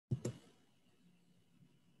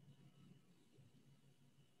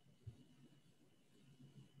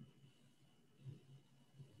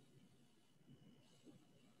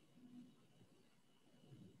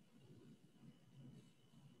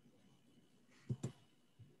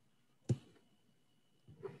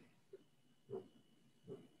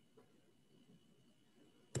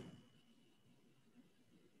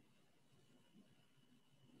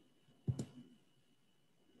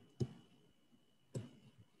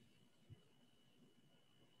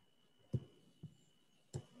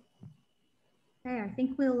Okay, I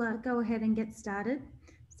think we'll go ahead and get started.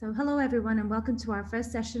 So hello everyone and welcome to our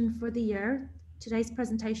first session for the year. Today's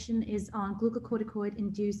presentation is on glucocorticoid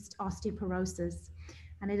induced osteoporosis.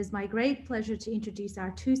 And it is my great pleasure to introduce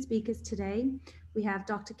our two speakers today. We have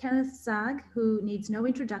Dr. Kenneth Saag, who needs no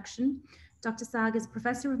introduction. Dr. Saag is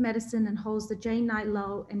Professor of Medicine and holds the J. Knight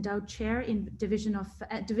Lowe Endowed Chair in Division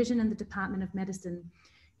in the Department of Medicine.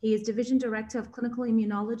 He is Division Director of Clinical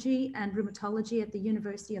Immunology and Rheumatology at the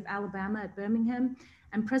University of Alabama at Birmingham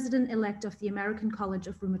and President-elect of the American College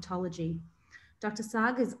of Rheumatology. Dr.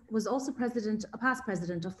 Saag was also past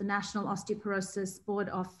president of the National Osteoporosis Board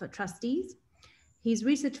of Trustees. His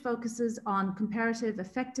research focuses on comparative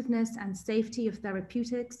effectiveness and safety of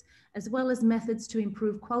therapeutics, as well as methods to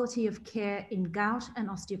improve quality of care in gout and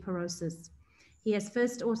osteoporosis. He has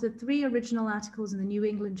first authored 3 original articles in the New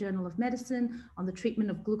England Journal of Medicine on the treatment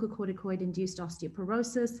of glucocorticoid-induced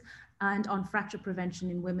osteoporosis and on fracture prevention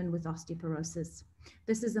in women with osteoporosis.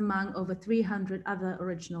 This is among over 300 other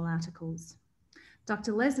original articles.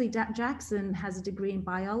 Dr. Lesley Jackson has a degree in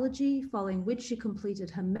biology, following which she completed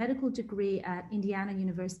her medical degree at Indiana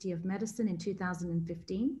University of Medicine in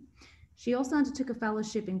 2015. She also undertook a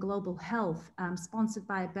fellowship in global health, sponsored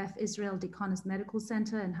by Beth Israel Deaconess Medical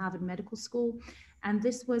Center and Harvard Medical School. And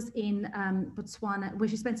this was in Botswana, where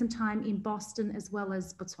she spent some time in Boston as well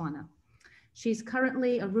as Botswana. She's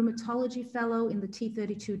currently a rheumatology fellow in the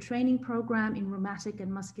T32 training program in rheumatic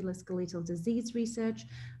and musculoskeletal disease research,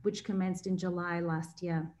 which commenced in July last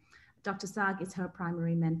year. Dr. Saag is her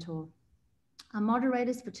primary mentor. Our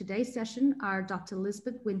moderators for today's session are Dr.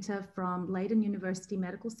 Lisbeth Winter from Leiden University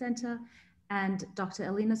Medical Center and Dr.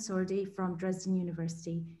 Elena Sordi from Dresden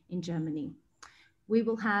University in Germany. We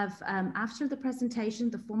will have, after the presentation,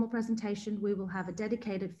 the formal presentation, we will have a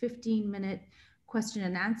dedicated 15-minute question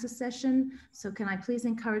and answer session. So can I please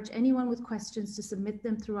encourage anyone with questions to submit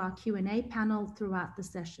them through our Q&A panel throughout the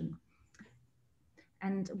session.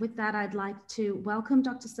 And with that, I'd like to welcome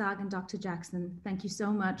Dr. Saag and Dr. Jackson. Thank you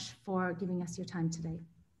so much for giving us your time today.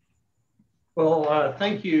 Well,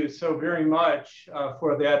 thank you so very much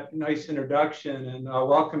for that nice introduction, and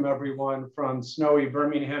welcome everyone from snowy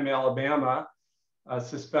Birmingham, Alabama. I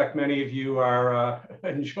suspect many of you are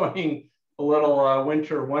enjoying a little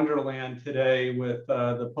winter wonderland today with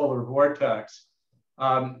the polar vortex.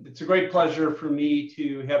 It's a great pleasure for me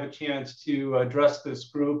to have a chance to address this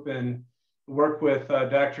group and work with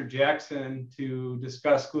Dr. Jackson to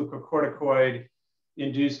discuss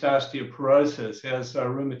glucocorticoid-induced osteoporosis. As a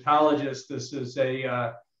rheumatologist, this is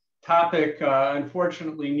a topic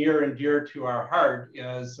unfortunately near and dear to our heart,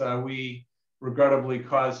 as we regrettably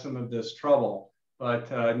cause some of this trouble.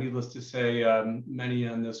 But needless to say, many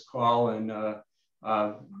on this call and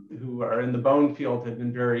who are in the bone field have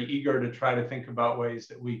been very eager to try to think about ways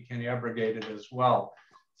that we can abrogate it as well.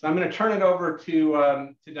 So I'm going to turn it over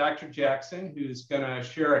to Dr. Jackson, who's going to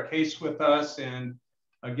share a case with us and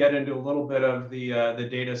get into a little bit of the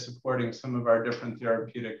data supporting some of our different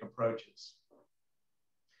therapeutic approaches.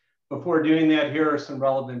 Before doing that, here are some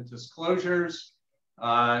relevant disclosures.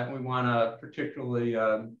 We want to particularly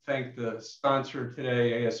thank the sponsor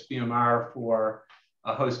today, ASBMR, for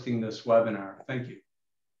hosting this webinar. Thank you.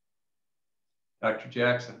 Dr.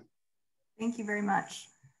 Jackson. Thank you very much.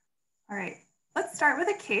 All right. Let's start with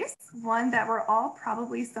a case, one that we're all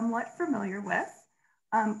probably somewhat familiar with.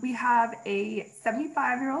 We have a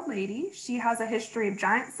 75-year-old lady. She has a history of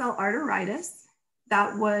giant cell arteritis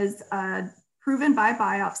that was proven by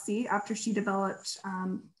biopsy after she developed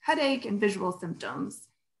headache and visual symptoms.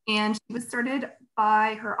 And she was started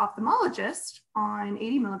by her ophthalmologist on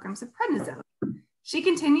 80 milligrams of prednisone. She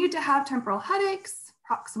continued to have temporal headaches,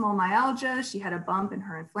 proximal myalgia. She had a bump in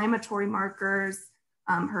her inflammatory markers.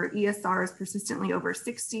 Her ESR is persistently over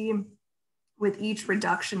 60 with each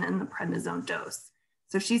reduction in the prednisone dose.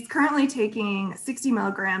 So she's currently taking 60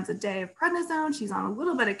 milligrams a day of prednisone. She's on a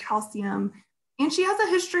little bit of calcium, and she has a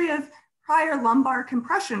history of prior lumbar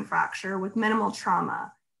compression fracture with minimal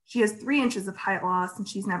trauma. She has 3 inches of height loss, and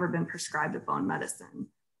she's never been prescribed a bone medicine.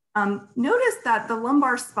 Notice that the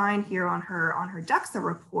lumbar spine here on her DEXA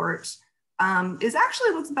report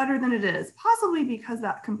looks better than it is, possibly because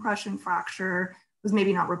that compression fracture was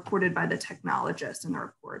maybe not reported by the technologist in the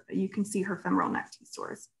report, but you can see her femoral neck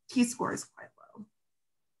T-score is quite low.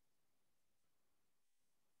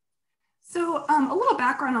 So a little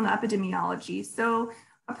background on the epidemiology. So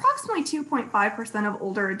approximately 2.5% of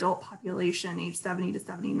older adult population age 70 to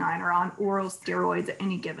 79 are on oral steroids at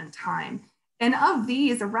any given time. And of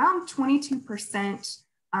these, around 22%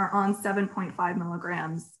 are on 7.5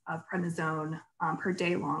 milligrams of prednisone per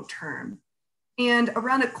day long-term. And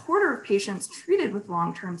around a quarter of patients treated with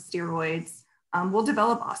long-term steroids will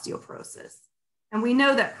develop osteoporosis. And we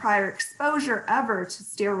know that prior exposure ever to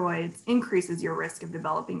steroids increases your risk of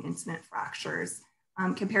developing incident fractures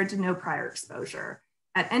compared to no prior exposure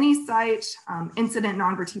at any site, incident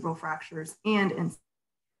non-vertebral fractures and incident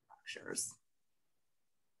fractures.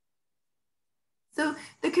 So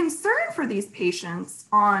the concern for these patients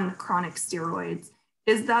on chronic steroids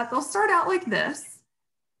is that they'll start out like this,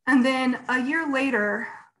 and then a year later,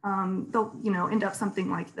 they'll end up something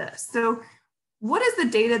like this. So what is the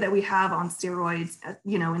data that we have on steroids,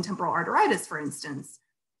 in temporal arteritis, for instance?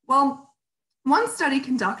 Well, one study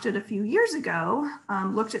conducted a few years ago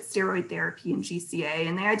looked at steroid therapy in GCA,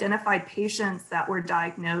 and they identified patients that were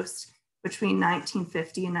diagnosed between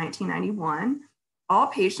 1950 and 1991. All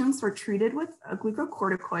patients were treated with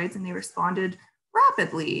glucocorticoids and they responded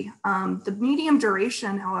rapidly. The median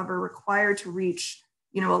duration, however, required to reach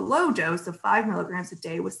a low dose of 5 milligrams a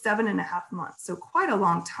day was 7.5 months, so quite a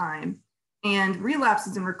long time. And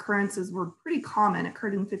relapses and recurrences were pretty common,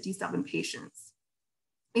 occurred in 57 patients.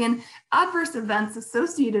 And adverse events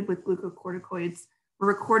associated with glucocorticoids were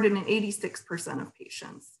recorded in 86% of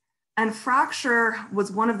patients. And fracture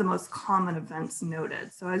was one of the most common events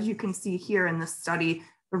noted. So as you can see here in this study,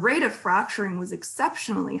 the rate of fracturing was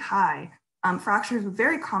exceptionally high. Fracture is a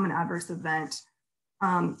very common adverse event.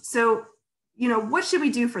 So what should we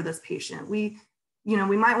do for this patient? We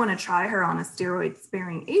might want to try her on a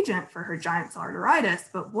steroid-sparing agent for her giant cell arteritis,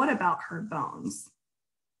 but what about her bones?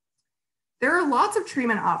 There are lots of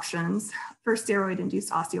treatment options for steroid-induced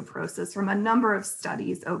osteoporosis from a number of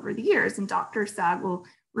studies over the years, and Dr. Saag will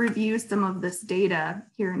review some of this data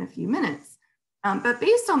here in a few minutes. But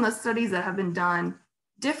based on the studies that have been done,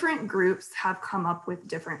 different groups have come up with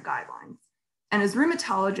different guidelines. And as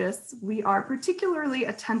rheumatologists, we are particularly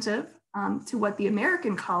attentive to what the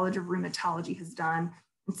American College of Rheumatology has done.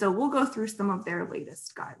 And so we'll go through some of their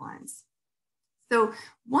latest guidelines. So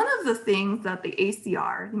one of the things that the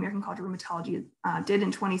ACR, the American College of Rheumatology, did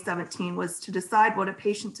in 2017 was to decide what a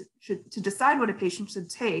patient should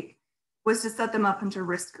take was to set them up into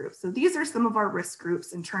risk groups. So these are some of our risk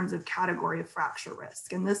groups in terms of category of fracture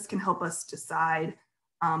risk, and this can help us decide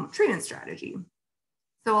treatment strategy.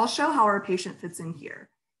 So I'll show how our patient fits in here.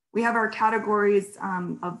 We have our categories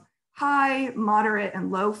of high, moderate,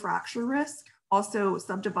 and low fracture risk, also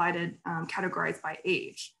subdivided, categorized by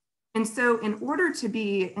age. And so in order to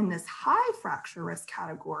be in this high fracture risk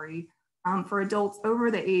category for adults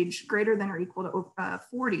over the age greater than or equal to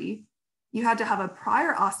 40, you had to have a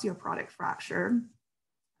prior osteoporotic fracture,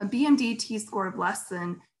 a BMD T-score of less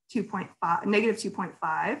than negative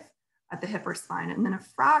 2.5 at the hip or spine, and then a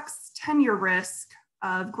FRAX 10-year risk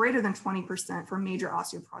of greater than 20% for major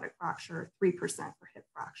osteoporotic fracture, 3% for hip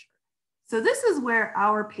fracture. So this is where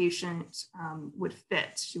our patient would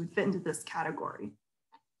fit. She would fit into this category.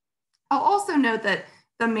 I'll also note that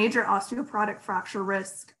the major osteoporotic fracture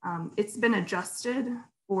risk, it's been adjusted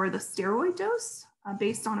for the steroid dose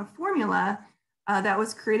based on a formula that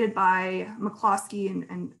was created by McCloskey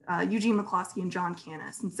and Eugene McCloskey and John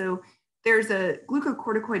Kenneth. And so there's a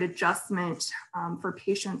glucocorticoid adjustment for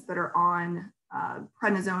patients that are on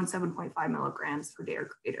prednisone 7.5 milligrams per day or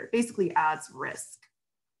greater. It basically adds risk.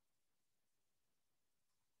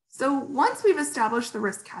 So once we've established the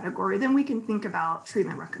risk category, then we can think about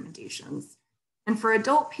treatment recommendations. And for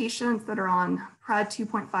adult patients that are on PRED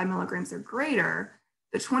 2.5 milligrams or greater,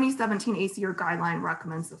 the 2017 ACR guideline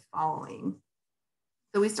recommends the following.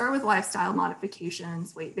 So we start with lifestyle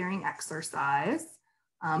modifications, weight-bearing exercise,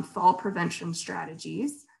 fall prevention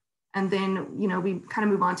strategies. And then, we kind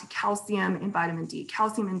of move on to calcium and vitamin D.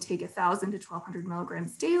 Calcium intake 1,000 to 1,200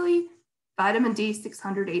 milligrams daily, vitamin D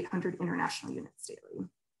 600 to 800 international units daily.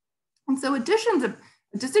 And so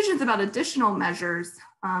decisions about additional measures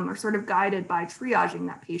are sort of guided by triaging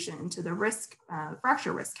that patient into the risk,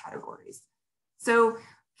 fracture risk categories. So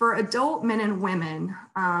for adult men and women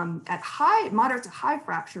at moderate to high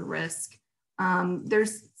fracture risk,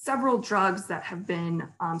 there's several drugs that have been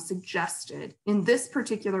suggested in this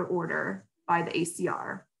particular order by the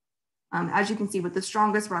ACR, as you can see, with the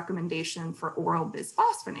strongest recommendation for oral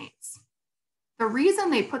bisphosphonates. The reason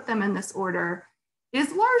they put them in this order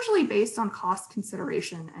is largely based on cost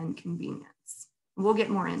consideration and convenience. We'll get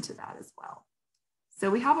more into that as well. So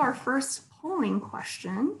we have our first polling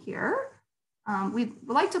question here. We'd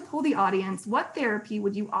like to poll the audience. What therapy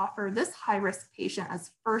would you offer this high-risk patient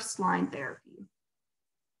as first-line therapy?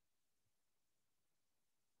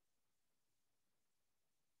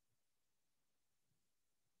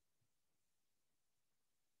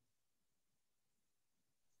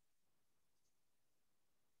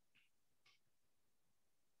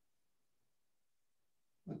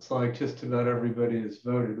 Looks like just about everybody has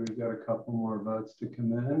voted. We've got a couple more votes to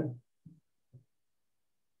come in.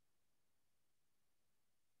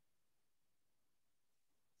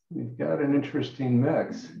 got an interesting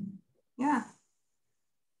mix. Yeah.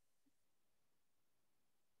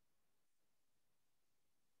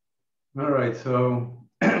 All right, so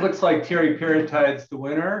it looks like teriparatide's the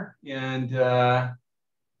winner, and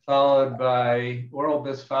followed by oral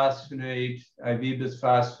bisphosphonate, IV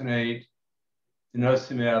bisphosphonate,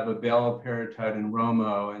 denosumab, abaloparatide, and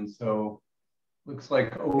Romo. And so looks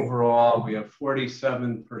like overall we have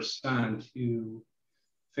 47% who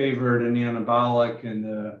favored an anabolic and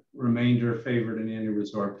the remainder favored an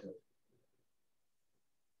antiresorptive.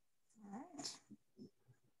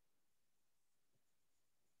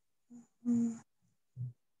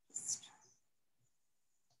 Just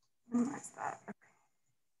minimize that. Okay.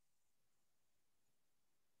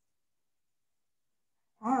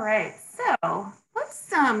 All right, so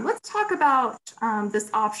let's talk about this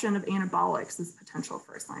option of anabolics as potential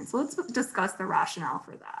first line. So let's discuss the rationale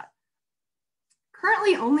for that.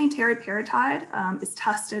 Currently, only teriparatide is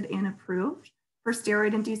tested and approved for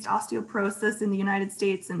steroid-induced osteoporosis in the United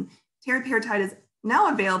States, and teriparatide is now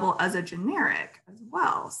available as a generic as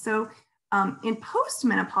well. So in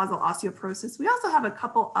postmenopausal osteoporosis, we also have a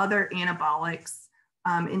couple other anabolics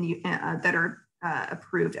that are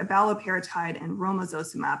approved, abaloparatide and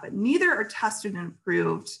romosozumab, but neither are tested and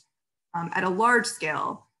approved at a large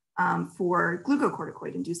scale for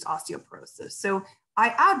glucocorticoid-induced osteoporosis. So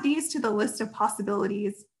I add these to the list of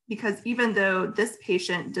possibilities because even though this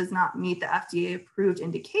patient does not meet the FDA-approved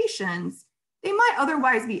indications, they might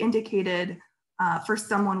otherwise be indicated for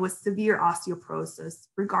someone with severe osteoporosis,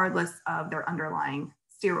 regardless of their underlying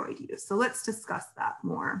steroid use. So let's discuss that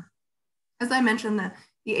more. As I mentioned, the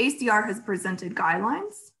ACR has presented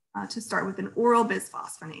guidelines to start with an oral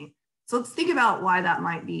bisphosphonate. So let's think about why that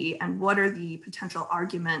might be and what are the potential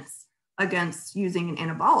arguments against using an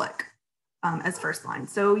anabolic as first line.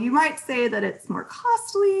 So you might say that it's more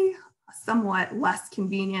costly, somewhat less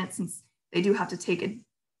convenient since they do have to take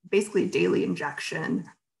basically a daily injection.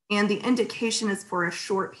 And the indication is for a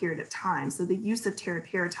short period of time. So the use of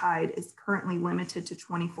teriparatide is currently limited to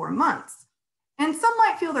 24 months. And some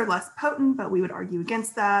might feel they're less potent, but we would argue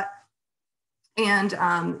against that. And,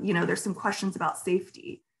 there's some questions about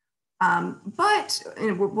safety. But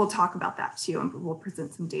we'll talk about that too, and we'll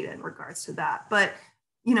present some data in regards to that. But,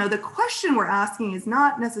 the question we're asking is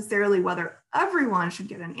not necessarily whether everyone should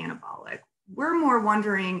get an anabolic. We're more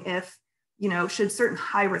wondering if, should certain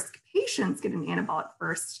high-risk patients get an anabolic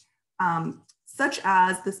first, such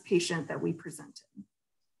as this patient that we presented.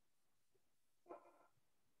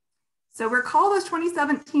 So recall those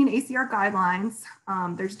 2017 ACR guidelines.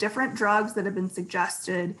 There's different drugs that have been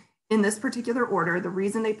suggested in this particular order. The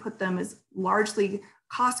reason they put them is largely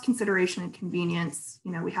cost consideration and convenience.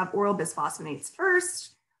 We have oral bisphosphonates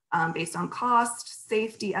first, based on cost,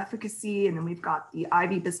 safety, efficacy, and then we've got the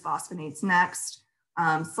IV bisphosphonates next,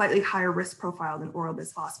 slightly higher risk profile than oral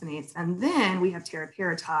bisphosphonates. And then we have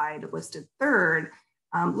teriparatide listed third,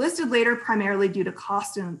 listed later primarily due to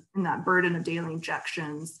cost and that burden of daily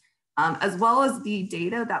injections, as well as the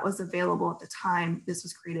data that was available at the time this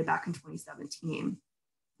was created back in 2017.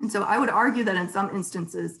 And so I would argue that in some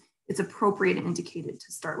instances, it's appropriate and indicated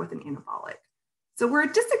to start with an anabolic. So we're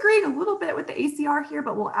disagreeing a little bit with the ACR here,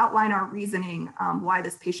 but we'll outline our reasoning why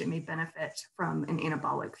this patient may benefit from an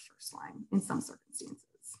anabolic first line in some circumstances.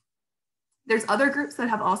 There's other groups that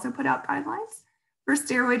have also put out guidelines for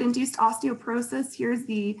steroid-induced osteoporosis. Here's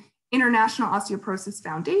the International Osteoporosis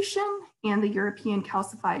Foundation and the European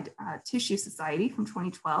Calcified Tissue Society from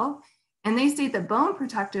 2012. And they state that bone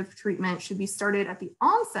protective treatment should be started at the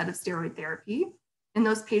onset of steroid therapy in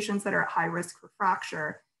those patients that are at high risk for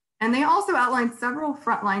fracture. And they also outlined several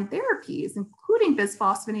frontline therapies, including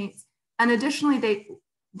bisphosphonates. And additionally,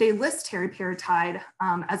 they list teriparatide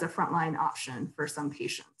as a frontline option for some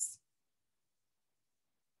patients.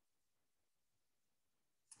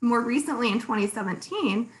 More recently in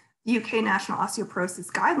 2017, the UK National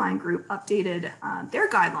Osteoporosis Guideline Group updated their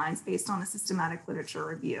guidelines based on a systematic literature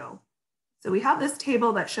review. So we have this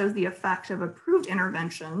table that shows the effect of approved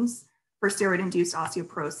interventions for steroid-induced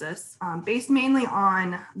osteoporosis based mainly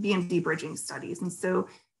on BMD bridging studies. And so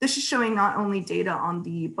this is showing not only data on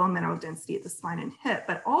the bone mineral density at the spine and hip,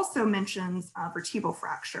 but also mentions vertebral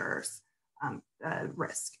fractures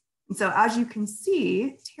risk. And so as you can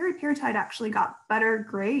see, teriparatide actually got better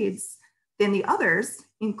grades than the others,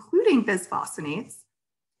 including bisphosphonates,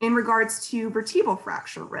 in regards to vertebral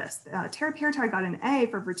fracture risk. Teriparatide got an A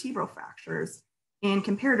for vertebral fractures in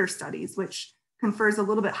comparator studies, which confers a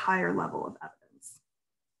little bit higher level of evidence.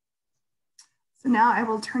 So now I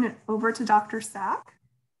will turn it over to Dr. Saag.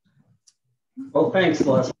 Well, thanks,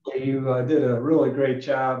 Lesley. You did a really great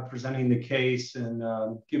job presenting the case and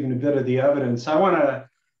giving a bit of the evidence. I want to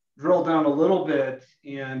drill down a little bit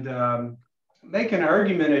and make an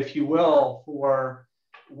argument, if you will, for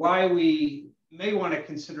why we may want to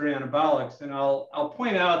consider anabolics. And I'll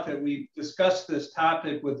point out that we discussed this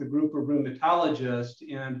topic with a group of rheumatologists,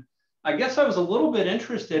 and I guess I was a little bit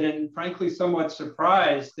interested and frankly somewhat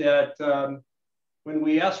surprised that when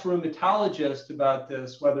we asked rheumatologists about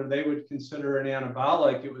this, whether they would consider an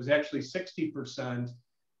anabolic, it was actually 60%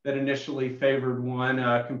 that initially favored one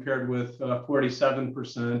compared with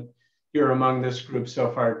 47% here among this group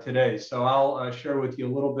so far today. So I'll share with you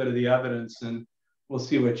a little bit of the evidence and we'll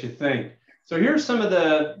see what you think. So here's some of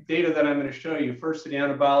the data that I'm going to show you. First, that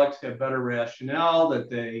anabolics have better rationale, that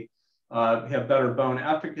they have better bone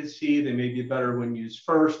efficacy. They may be better when used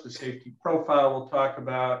first. The safety profile we'll talk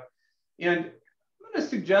about. And I'm going to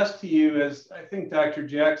suggest to you, as I think Dr.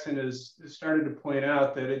 Jackson has started to point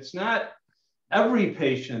out, that it's not every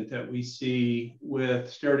patient that we see with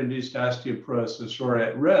steroid-induced osteoporosis or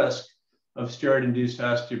at risk of steroid-induced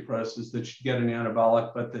osteoporosis that should get an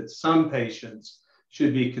anabolic, but that some patients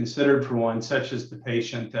should be considered for one, such as the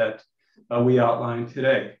patient that we outlined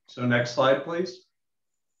today. So next slide, please.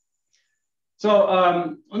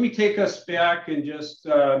 So let me take us back and just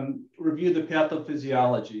review the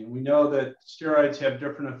pathophysiology. We know that steroids have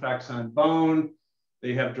different effects on bone.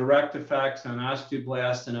 They have direct effects on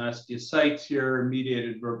osteoblasts and osteocytes here,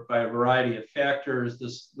 mediated by a variety of factors.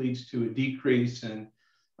 This leads to a decrease in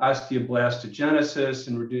osteoblastogenesis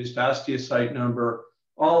and reduced osteocyte number,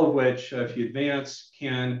 all of which, if you advance,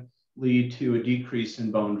 can lead to a decrease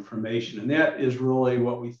in bone formation. And that is really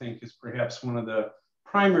what we think is perhaps one of the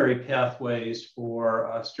primary pathways for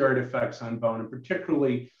steroid effects on bone, and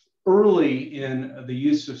particularly early in the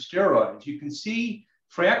use of steroids. You can see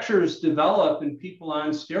fractures develop in people on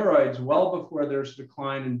steroids well before there's a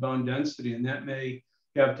decline in bone density, and that may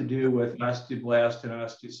have to do with osteoblast and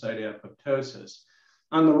osteocyte apoptosis.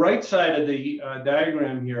 On the right side of the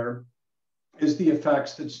diagram here is the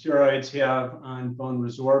effects that steroids have on bone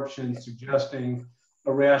resorption, suggesting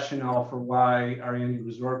a rationale for why our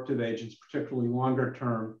anti-resorptive agents, particularly longer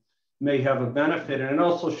term, may have a benefit. And it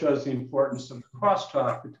also shows the importance of the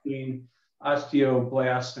crosstalk between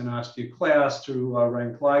osteoblasts and osteoclasts through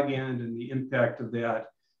rank ligand and the impact of that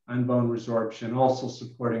on bone resorption, also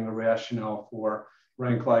supporting a rationale for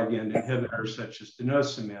rank ligand inhibitors such as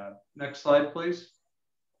denosumab. Next slide, please.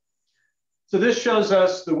 So this shows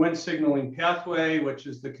us the Wnt signaling pathway, which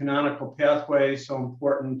is the canonical pathway so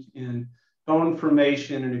important in bone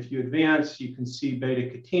formation. And if you advance, you can see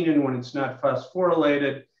beta-catenin when it's not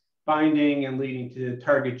phosphorylated, binding and leading to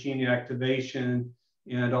target gene activation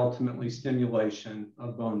and ultimately stimulation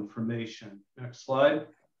of bone formation. Next slide.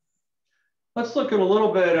 Let's look at a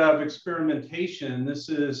little bit of experimentation. This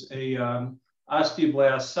is a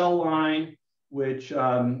osteoblast cell line, which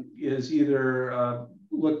is either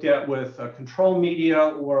looked at with control media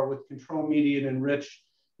or with control media enriched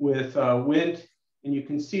with Wnt. And you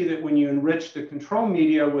can see that when you enrich the control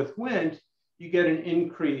media with Wnt, you get an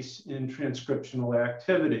increase in transcriptional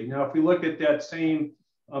activity. Now, if we look at that same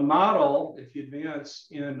model, if you advance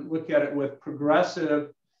and look at it with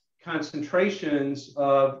progressive concentrations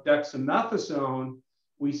of dexamethasone,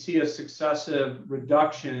 we see a successive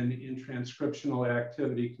reduction in transcriptional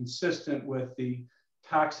activity consistent with the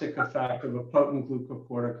toxic effect of a potent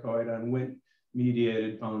glucocorticoid on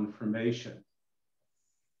Wnt-mediated bone formation.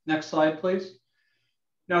 Next slide, please.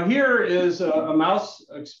 Now here is a mouse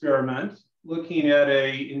experiment looking at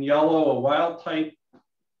in yellow, a wild type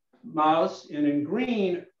mouse, and in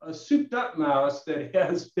green, a souped up mouse that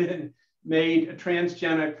has been made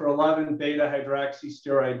transgenic for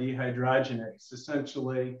 11-beta-hydroxysteroid dehydrogenase,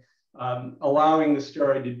 essentially allowing the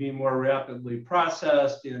steroid to be more rapidly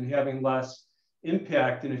processed and having less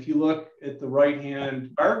impact. And if you look at the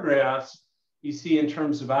right-hand bar graphs, you see in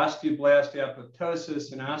terms of osteoblast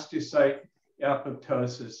apoptosis and osteocyte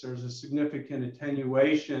apoptosis, there's a significant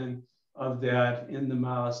attenuation of that in the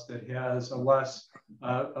mouse that has a less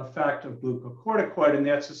effect of glucocorticoid, and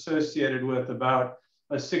that's associated with about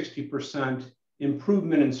a 60%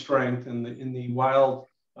 improvement in strength in the wild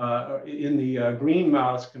green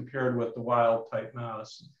mouse compared with the wild type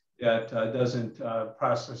mouse that doesn't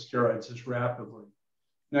process steroids as rapidly.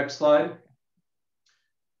 Next slide.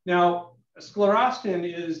 Now, sclerostin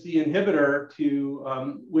is the inhibitor to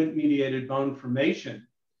Wnt-mediated bone formation.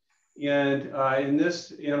 And in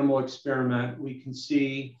this animal experiment, we can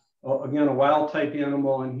see, again, a wild type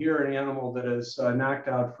animal, and here an animal that is knocked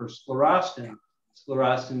out for sclerostin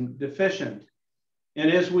deficient. And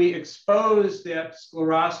as we expose that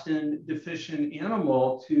sclerostin deficient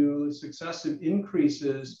animal to successive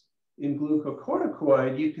increases in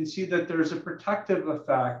glucocorticoid, you can see that there's a protective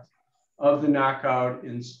effect of the knockout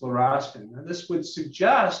in sclerostin. Now, this would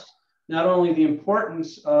suggest not only the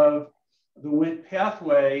importance of the Wnt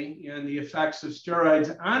pathway and the effects of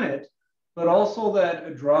steroids on it, but also that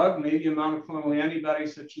a drug, maybe a monoclonal antibody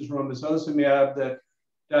such as romosozumab that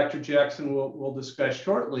Dr. Jackson will discuss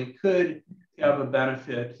shortly, could have a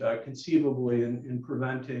benefit conceivably in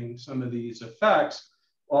preventing some of these effects,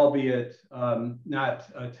 albeit not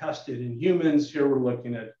tested in humans. Here we're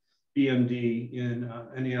looking at BMD in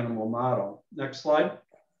an animal model. Next slide.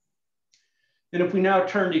 And if we now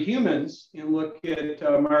turn to humans and look at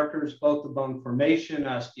markers both of bone formation,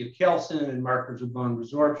 osteocalcin, and markers of bone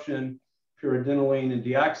resorption, pyridinoline and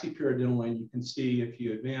deoxypyridinoline, you can see if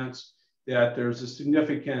you advance that there's a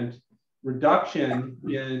significant reduction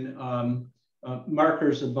in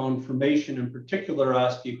markers of bone formation, in particular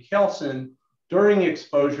osteocalcin, during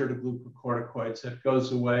exposure to glucocorticoids that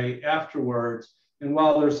goes away afterwards. And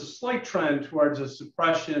while there's a slight trend towards a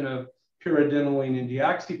suppression of pyridinoline and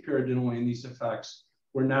deoxypyridinoline, these effects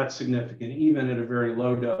were not significant, even at a very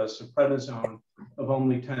low dose of prednisone of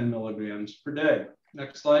only 10 milligrams per day.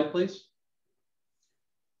 Next slide, please.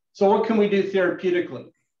 So what can we do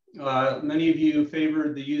therapeutically? Many of you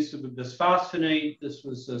favored the use of a bisphosphonate. This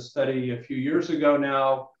was a study a few years ago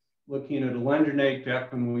now, looking at alendronate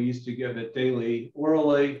back when we used to give it daily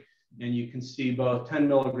orally. And you can see both 10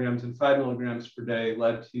 milligrams and 5 milligrams per day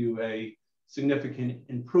led to a significant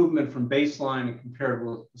improvement from baseline and compared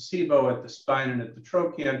with placebo at the spine and at the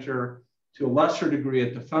trochanter, to a lesser degree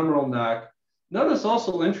at the femoral neck. Notice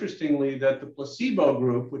also, interestingly, that the placebo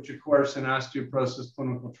group, which of course in osteoporosis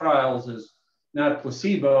clinical trials is not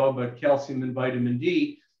placebo, but calcium and vitamin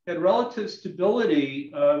D, had relative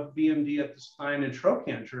stability of BMD at the spine and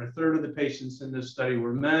trochanter. A third of the patients in this study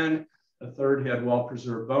were men, a third had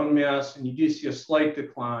well-preserved bone mass, and you do see a slight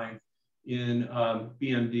decline in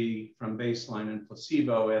BMD from baseline and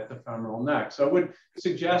placebo at the femoral neck. So it would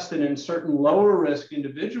suggest that in certain lower risk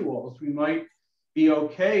individuals, we might be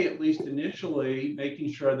okay, at least initially,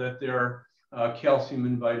 making sure that their calcium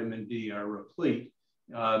and vitamin D are replete.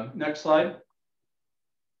 Next slide.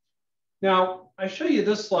 Now, I show you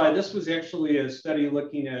this slide. This was actually a study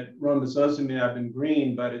looking at romosozumab in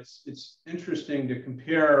green, but it's interesting to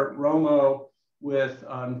compare Romo with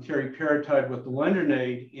teriparatide with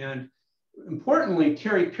alendronate. And importantly,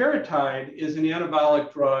 teriparatide is an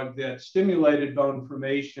anabolic drug that stimulated bone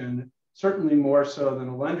formation, certainly more so than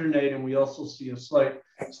alendronate. And we also see a slight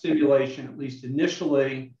stimulation, at least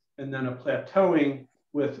initially, and then a plateauing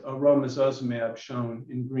with romosozumab shown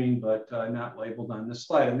in green, but not labeled on this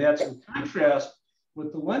slide. And that's in contrast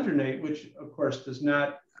with the alendronate, which of course does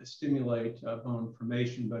not stimulate bone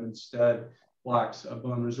formation, but instead blocks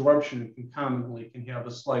bone resorption and concomitantly can have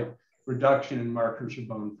a slight reduction in markers of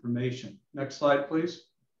bone formation. Next slide, please.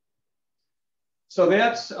 So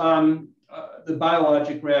that's the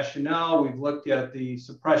biologic rationale. We've looked at the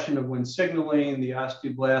suppression of Wnt signaling, the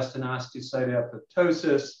osteoblast and osteocyte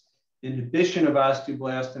apoptosis. Inhibition of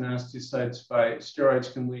osteoblasts and osteocytes by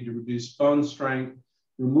steroids can lead to reduced bone strength.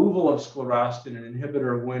 Removal of sclerostin, an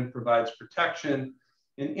inhibitor of Wnt, provides protection.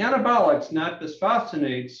 And anabolics, not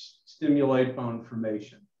bisphosphonates, stimulate bone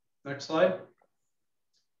formation. Next slide.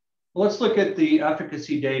 Well, let's look at the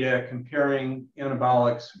efficacy data comparing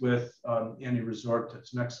anabolics with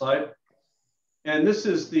antiresorptives. Next slide. And this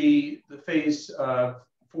is the phase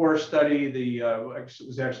 4 study, it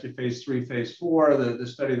was actually phase 3, phase 4, the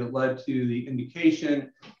study that led to the indication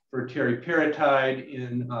for teriparatide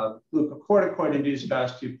in glucocorticoid induced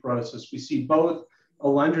osteoporosis. We see both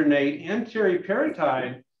alendronate and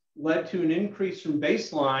teriparatide led to an increase from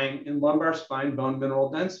baseline in lumbar spine bone mineral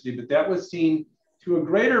density, but that was seen to a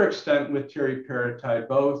greater extent with teriparatide,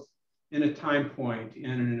 both in a time point and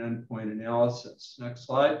in an endpoint analysis. Next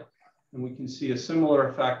slide. And we can see a similar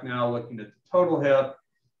effect now looking at the total hip,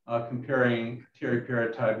 comparing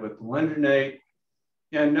teriparatide with alendronate.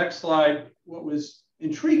 And next slide, what was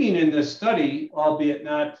intriguing in this study, albeit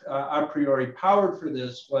not a priori powered for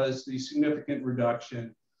this, was the significant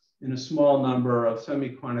reduction in a small number of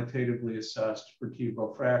semi-quantitatively assessed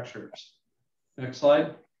vertebral fractures. Next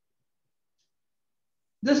slide.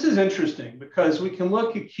 This is interesting because we can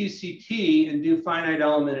look at QCT and do finite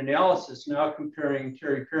element analysis, now comparing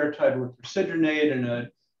teriparatide with residronate in a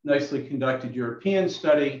nicely conducted European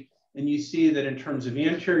study. And you see that in terms of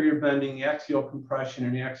anterior bending, axial compression,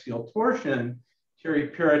 and axial torsion,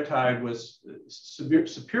 teriparatide was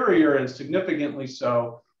superior and significantly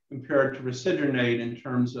so compared to residronate in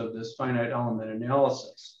terms of this finite element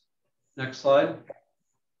analysis. Next slide.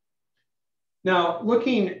 Now,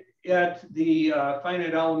 looking at the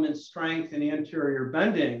finite element strength and anterior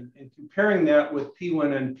bending and comparing that with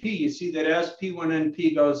P1NP, you see that as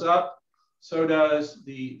P1NP goes up, So does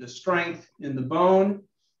the strength in the bone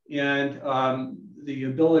and the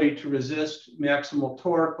ability to resist maximal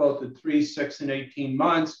torque, both at 3, 6, and 18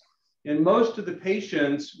 months. And most of the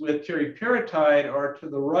patients with teriparatide are to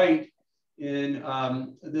the right in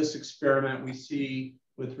this experiment. We see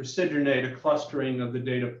with residronate a clustering of the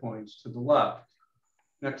data points to the left.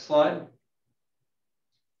 Next slide.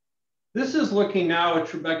 This is looking now at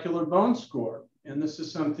trabecular bone score. And this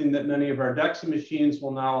is something that many of our DEXA machines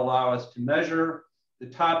will now allow us to measure. The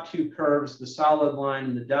top two curves, the solid line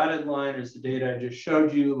and the dotted line, is the data I just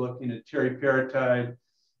showed you, looking at teriparatide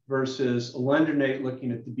versus alendronate,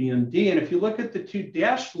 looking at the BMD. And if you look at the two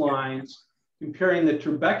dashed lines, comparing the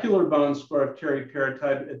trabecular bone score of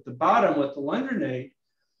teriparatide at the bottom with alendronate,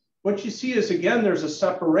 what you see is, again, there's a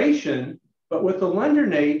separation, but with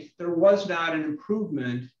alendronate, there was not an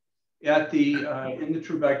improvement at the in the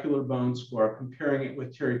trabecular bone score, comparing it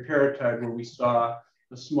with teriparatide, where we saw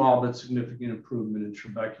a small but significant improvement in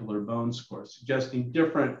trabecular bone score, suggesting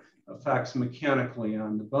different effects mechanically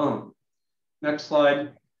on the bone. Next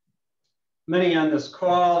slide. Many on this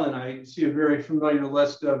call, and I see a very familiar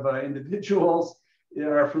list of individuals,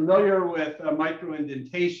 are familiar with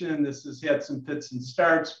microindentation. This has had some fits and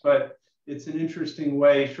starts, but it's an interesting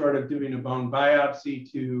way, short of doing a bone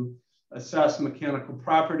biopsy, to assess mechanical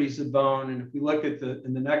properties of bone. And if we look at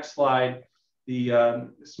in the next slide, the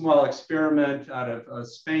small experiment out of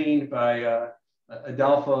Spain by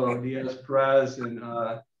Adolfo Diaz-Perez and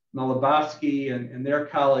Malabowski and their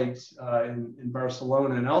colleagues in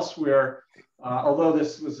Barcelona and elsewhere, although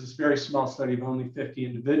this was a very small study of only 50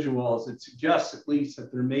 individuals, it suggests at least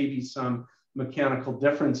that there may be some mechanical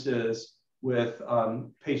differences with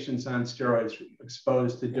patients on steroids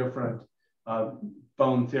exposed to different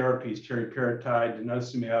bone therapies, teriparatide,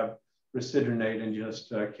 denosumab, residronate, and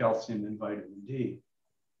just calcium and vitamin D.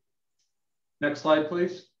 Next slide,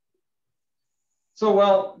 please. So,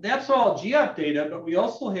 well, that's all GF data, but we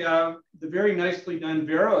also have the very nicely done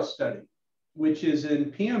Vero study, which is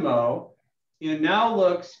in PMO, and now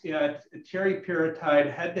looks at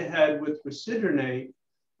teriparatide head-to-head with residronate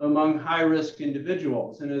among high-risk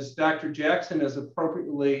individuals. And as Dr. Jackson has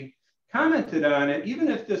appropriately commented on it, even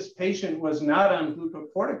if this patient was not on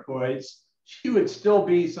glucocorticoids, she would still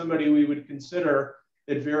be somebody we would consider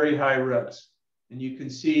at very high risk. And you can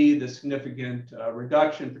see the significant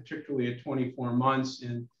reduction, particularly at 24 months,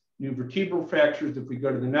 in new vertebral fractures. If we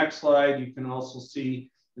go to the next slide, you can also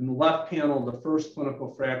see in the left panel the first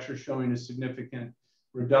clinical fracture showing a significant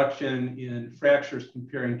reduction in fractures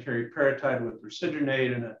comparing teriparatide with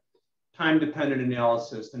residronate, and a time-dependent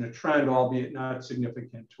analysis and a trend, albeit not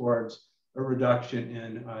significant, towards a reduction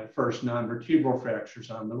in first non-vertebral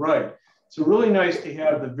fractures on the right. So really nice to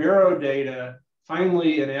have the Vero data,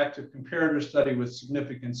 finally an active comparator study with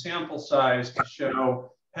significant sample size to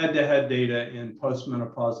show head-to-head data in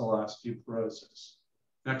postmenopausal osteoporosis.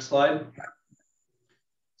 Next slide.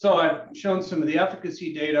 So I've shown some of the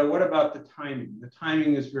efficacy data. What about the timing? The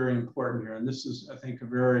timing is very important here. And this is, I think, a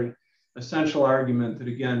very essential argument that,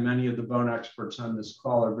 again, many of the bone experts on this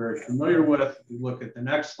call are very familiar with. If we look at the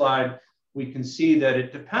next slide, we can see that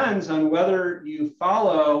it depends on whether you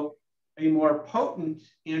follow a more potent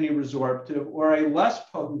anti-resorptive or a less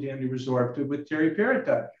potent anti-resorptive with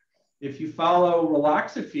teriparatide. If you follow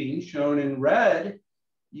raloxifene, shown in red,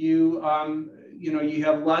 you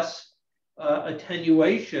have less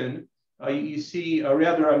attenuation. You see, if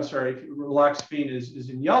raloxifene is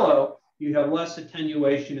in yellow, you have less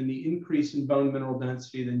attenuation in the increase in bone mineral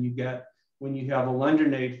density than you get when you have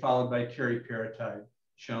alendronate followed by teriparatide,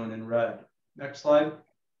 shown in red. Next slide.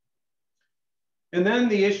 And then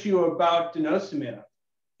the issue about denosumab.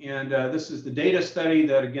 And this is the data study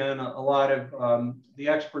that, again, a lot of the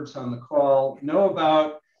experts on the call know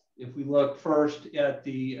about. If we look first at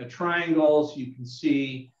the triangles, you can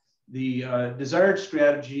see the desired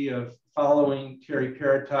strategy of following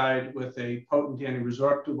teriparatide with a potent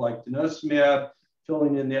anti-resorptive like denosumab,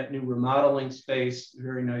 filling in that new remodeling space.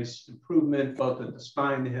 Very nice improvement, both at the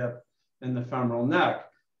spine, the hip, and the femoral neck.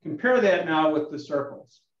 Compare that now with the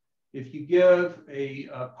circles. If you give a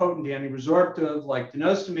potent anti-resorptive like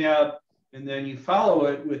denosumab, and then you follow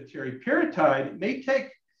it with teriparatide, it may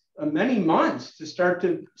take many months to start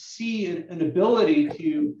to see an ability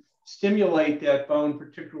to stimulate that bone,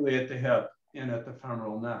 particularly at the hip and at the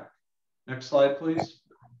femoral neck. Next slide, please.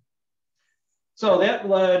 So that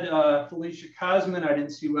led Felicia Cosman. I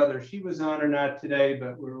didn't see whether she was on or not today,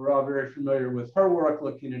 but we're all very familiar with her work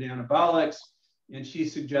looking at anabolics. And she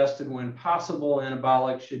suggested when possible,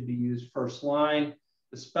 anabolics should be used first line,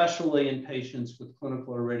 especially in patients with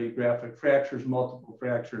clinical or radiographic fractures, multiple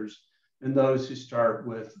fractures, and those who start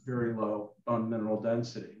with very low bone mineral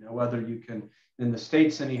density. Now, whether you can, in the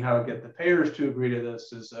States anyhow, get the payers to agree to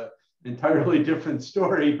this is an entirely different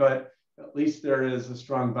story, but at least there is a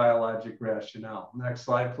strong biologic rationale. Next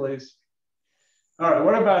slide, please. All right,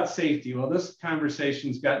 what about safety? Well, this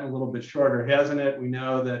conversation's gotten a little bit shorter, hasn't it? We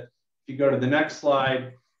know that if you go to the next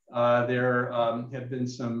slide, there have been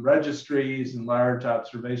some registries and large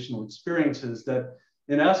observational experiences that,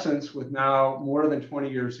 in essence, with now more than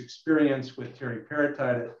 20 years experience with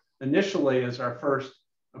teriparatide, initially as our first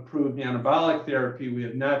approved anabolic therapy, we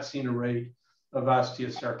have not seen a rate of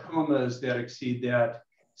osteosarcomas that exceed that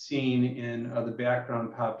seen in the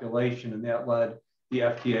background population, and that led the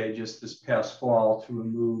FDA just this past fall to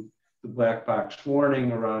remove the black box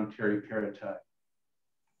warning around teriparatide.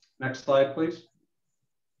 Next slide, please.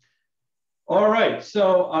 All right,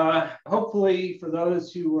 so hopefully for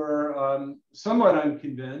those who were somewhat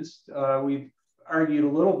unconvinced, we've argued a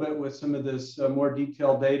little bit with some of this more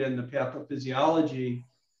detailed data in the pathophysiology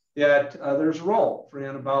that there's a role for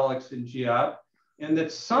anabolics in GIAP, and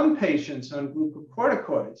that some patients on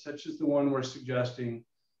glucocorticoids, such as the one we're suggesting,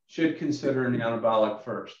 should consider an anabolic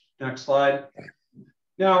first. Next slide.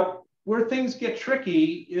 Now, where things get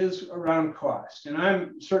tricky is around cost, and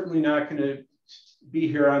I'm certainly not going to be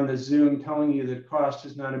here on the Zoom telling you that cost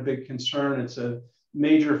is not a big concern. It's a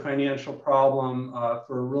major financial problem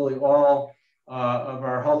for really all of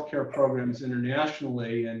our healthcare programs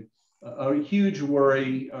internationally, and a huge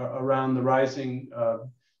worry around the rising,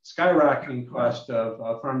 skyrocketing cost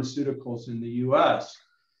of pharmaceuticals in the US.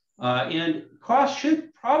 And cost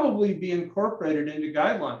should probably be incorporated into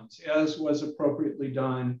guidelines, as was appropriately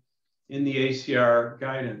done in the ACR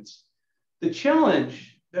guidance. The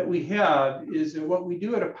challenge that we have is that what we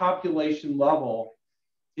do at a population level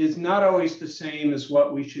is not always the same as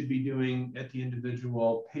what we should be doing at the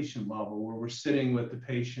individual patient level, where we're sitting with the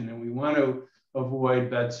patient and we want to avoid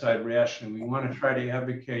bedside rationing. We want to try to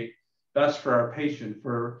advocate best for our patient.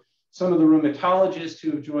 For some of the rheumatologists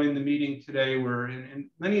who have joined the meeting today, and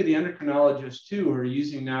many of the endocrinologists too, who are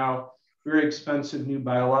using now very expensive new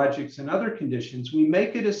biologics and other conditions, we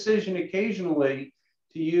make a decision occasionally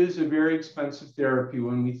to use a very expensive therapy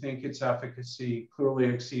when we think its efficacy clearly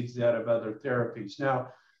exceeds that of other therapies. Now,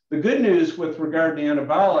 the good news with regard to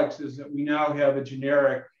anabolics is that we now have a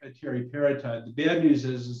generic teriparatide. The bad news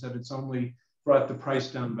is that it's only brought the price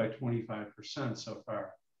down by 25% so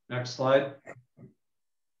far. Next slide.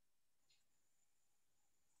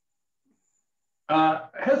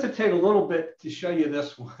 Hesitate a little bit to show you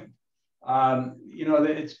this one. You know,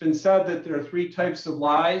 it's been said that there are three types of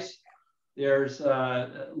lies. There's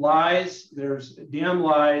lies, there's damn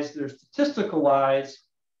lies, there's statistical lies,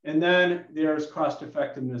 and then there's cost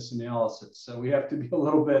effectiveness analysis. So we have to be a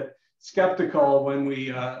little bit skeptical when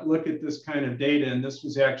we look at this kind of data. And this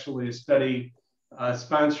was actually a study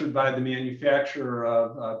sponsored by the manufacturer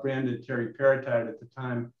of branded teriparatide at the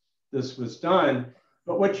time this was done.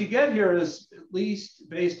 But what you get here is, at least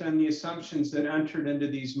based on the assumptions that entered into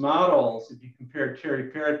these models, if you compare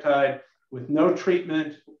teriparatide with no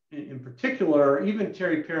treatment, in particular, even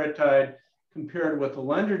teriparatide compared with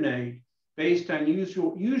alendronate, based on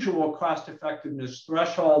usual cost effectiveness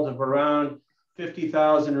threshold of around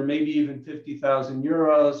 50,000 or maybe even 50,000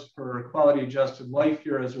 euros per quality adjusted life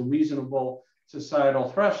year as a reasonable societal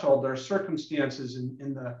threshold, there are circumstances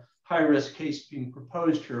in the high risk case being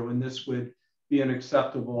proposed here when this would be an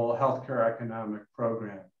acceptable healthcare economic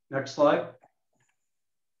program. Next slide.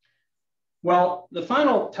 Well, the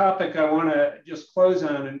final topic I want to just close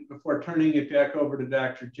on, and before turning it back over to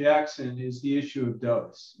Dr. Jackson, is the issue of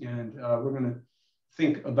dose. And we're going to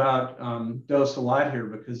think about dose a lot here,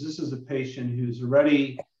 because this is a patient who's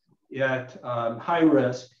already at high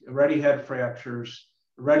risk, already had fractures,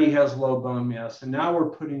 already has low bone mass, and now we're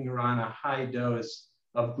putting her on a high dose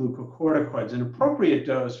of glucocorticoids, an appropriate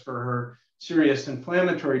dose for her serious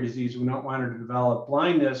inflammatory disease. We don't want her to develop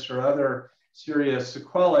blindness or other serious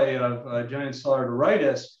sequelae of giant cell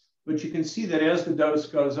arteritis, but you can see that as the dose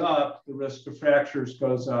goes up, the risk of fractures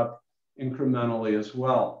goes up incrementally as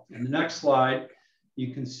well. In the next slide,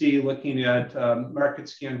 you can see, looking at market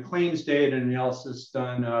scan claims data and analysis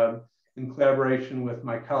done in collaboration with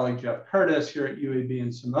my colleague Jeff Curtis here at UAB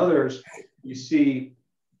and some others, you see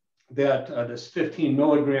that this 15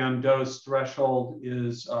 milligram dose threshold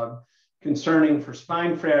is concerning for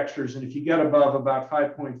spine fractures. And if you get above about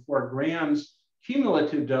 5.4 grams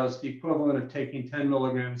cumulative dose, the equivalent of taking 10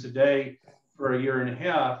 milligrams a day for a year and a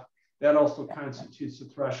half, that also constitutes the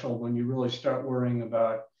threshold when you really start worrying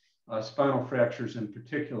about spinal fractures in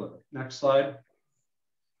particular. Next slide.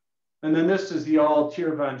 And then this is the all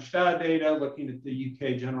Tier von Stade data, looking at the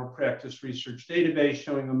UK General Practice Research Database,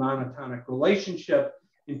 showing a monotonic relationship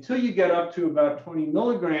until you get up to about 20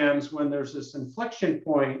 milligrams, when there's this inflection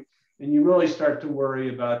point and you really start to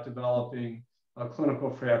worry about developing clinical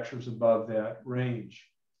fractures above that range.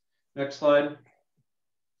 Next slide.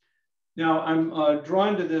 Now, I'm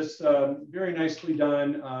drawn to this very nicely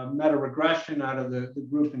done meta-regression out of the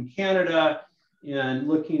group in Canada, and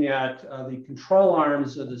looking at the control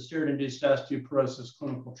arms of the steroid-induced osteoporosis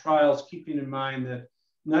clinical trials, keeping in mind that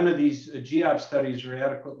none of these GOP studies are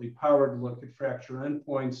adequately powered to look at fracture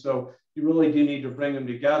endpoints. So you really do need to bring them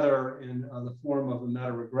together in the form of a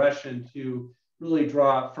meta-regression to really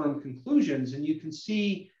draw firm conclusions. And you can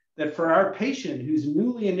see that for our patient who's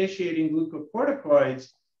newly initiating glucocorticoids,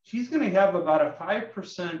 she's going to have about a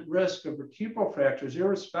 5% risk of vertebral fractures,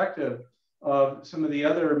 irrespective of some of the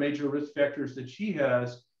other major risk factors that she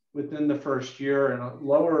has within the first year, and a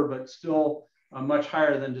lower, but still a much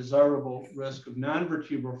higher than desirable risk of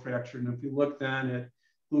non-vertebral fracture. And if you look then at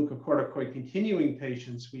glucocorticoid continuing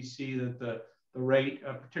patients, we see that the rate,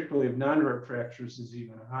 particularly of non-vert fractures, is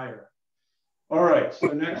even higher. All right, so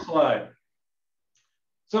next slide.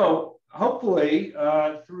 So hopefully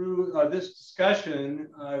through this discussion,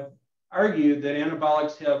 I've argued that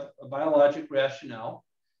anabolics have a biologic rationale,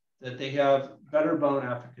 that they have better bone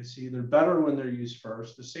efficacy, they're better when they're used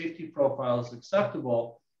first, the safety profile is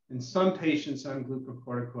acceptable, and some patients on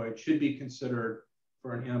glucocorticoids should be considered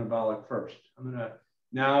for an anabolic first. I'm going to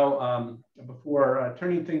now, before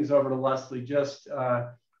turning things over to Lesley, just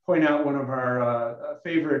point out one of our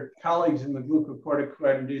favorite colleagues in the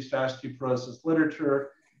glucocorticoid-induced osteoporosis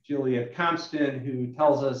literature, Juliet Compton, who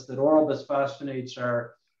tells us that oral bisphosphonates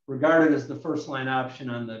are regarded as the first-line option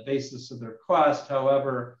on the basis of their cost.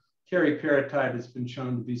 However, teriparatide has been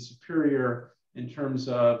shown to be superior in terms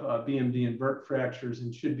of BMD and vert fractures,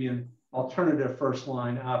 and should be an alternative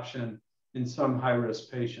first-line option in some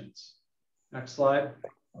high-risk patients. Next slide.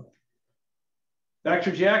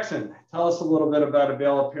 Dr. Jackson, tell us a little bit about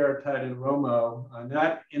abaloparatide and Romo,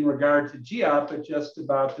 not in regard to GOP, but just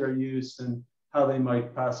about their use and how they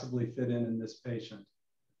might possibly fit in this patient.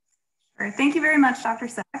 Sure. Thank you very much, Dr.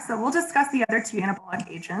 Saag. So we'll discuss the other two anabolic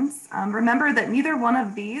agents. Remember that neither one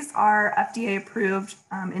of these are FDA approved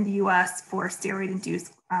in the US for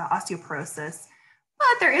steroid-induced osteoporosis,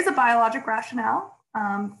 but there is a biologic rationale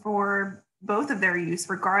for both of their use,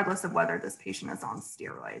 regardless of whether this patient is on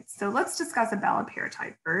steroids. So let's discuss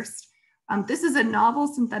abaloparatide first. This is a novel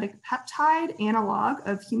synthetic peptide analog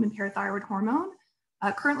of human parathyroid hormone,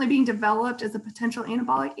 currently being developed as a potential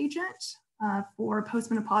anabolic agent for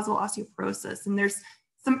postmenopausal osteoporosis. And there's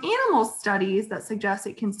some animal studies that suggest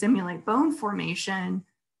it can stimulate bone formation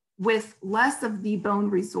with less of the bone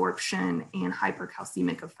resorption and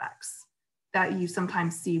hypercalcemic effects that you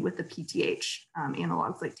sometimes see with the PTH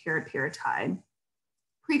analogs like teriparatide.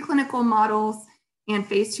 Preclinical models and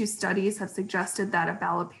phase 2 studies have suggested that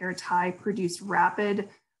abaloparatide produced rapid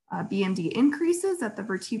BMD increases at the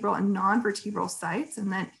vertebral and non-vertebral sites,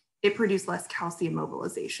 and that it produced less calcium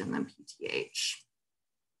mobilization than PTH.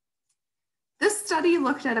 This study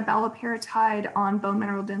looked at abaloparatide on bone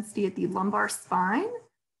mineral density at the lumbar spine,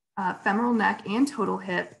 femoral neck, and total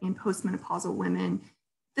hip in postmenopausal women.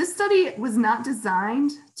 This study was not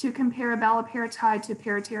designed to compare abaloparatide to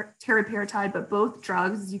teriparatide, but both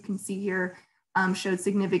drugs, as you can see here, showed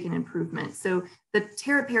significant improvement. So the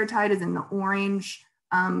teriparatide is in the orange,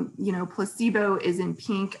 placebo is in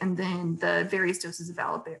pink, and then the various doses of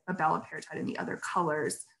abaloparatide in the other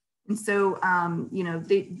colors. And so,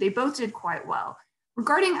 they both did quite well.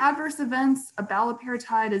 Regarding adverse events,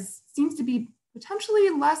 abaloparatide seems to be potentially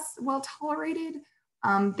less well tolerated.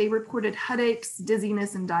 They reported headaches,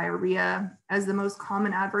 dizziness, and diarrhea as the most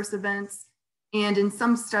common adverse events. And in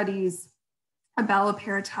some studies,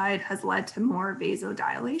 abaloparatide has led to more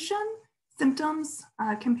vasodilation symptoms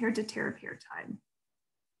compared to teriparatide.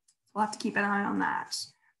 We'll have to keep an eye on that.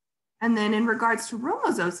 And then in regards to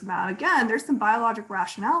romosozumab, again, there's some biologic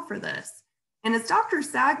rationale for this. And as Dr.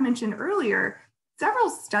 Saag mentioned earlier, several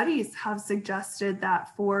studies have suggested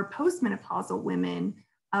that for postmenopausal women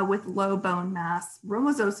with low bone mass,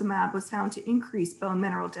 romosozumab was found to increase bone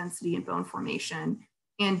mineral density and bone formation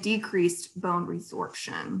and decreased bone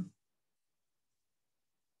resorption.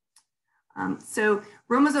 So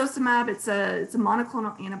romosozumab, it's a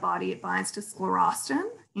monoclonal antibody. It binds to sclerostin,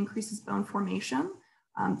 increases bone formation.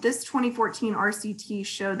 This 2014 RCT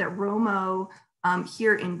showed that Romo,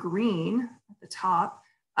 here in green at the top,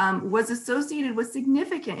 was associated with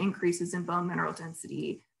significant increases in bone mineral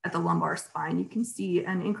density at the lumbar spine. You can see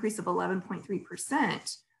an increase of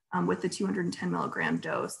 11.3% with the 210 milligram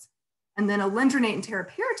dose. And then alendronate and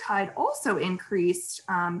teriparatide also increased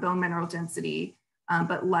bone mineral density,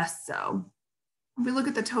 but less so. If we look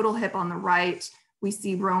at the total hip on the right, we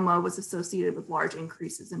see Roma was associated with large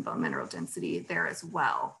increases in bone mineral density there as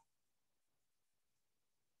well.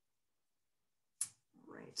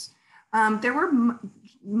 Right. There were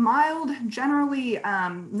mild, generally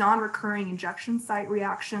non-recurring injection site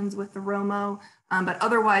reactions with the Roma, but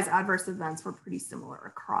otherwise adverse events were pretty similar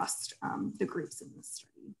across the groups in this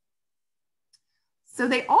study. So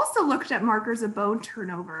they also looked at markers of bone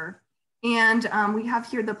turnover, and we have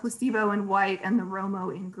here the placebo in white and the Roma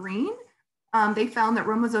in green. They found that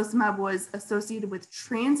romosozumab was associated with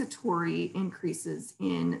transitory increases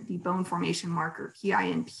in the bone formation marker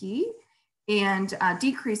PINP and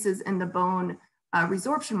decreases in the bone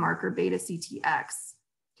resorption marker beta CTX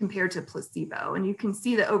compared to placebo. And you can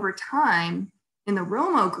see that over time in the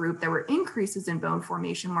Roma group, there were increases in bone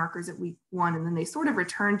formation markers at week 1, and then they sort of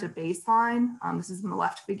returned to baseline. This is in the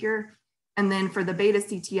left figure. And then for the beta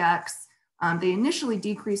CTX, they initially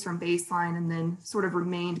decreased from baseline and then sort of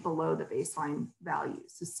remained below the baseline value,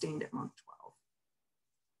 sustained at month 12.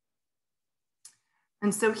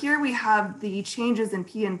 And so here we have the changes in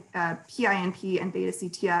PINP and beta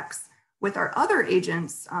CTX with our other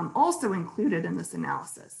agents also included in this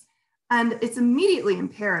analysis. And it's immediately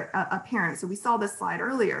apparent, so we saw this slide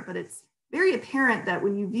earlier, but it's very apparent that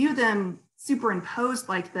when you view them superimposed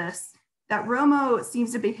like this, that Roma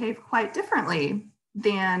seems to behave quite differently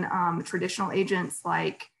than traditional agents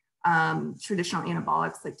like traditional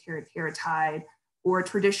anabolics like teriparatide or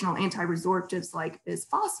traditional anti-resorptives like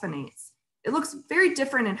bisphosphonates. It looks very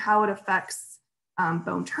different in how it affects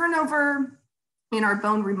bone turnover and our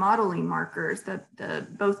bone remodeling markers,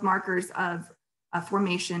 both markers of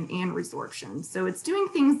formation and resorption. So it's doing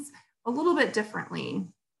things a little bit differently.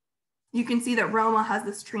 You can see that Roma has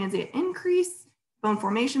this transient increase, bone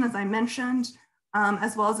formation, as I mentioned,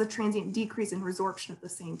 as well as a transient decrease in resorption at the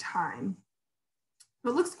same time. So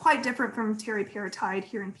it looks quite different from teriparatide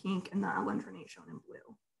here in pink and the alendronate shown in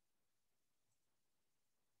blue.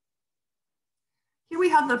 Here we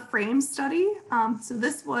have the FRAME study. So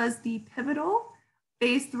this was the pivotal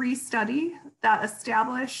phase 3 study that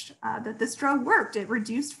established that this drug worked. It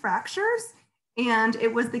reduced fractures, and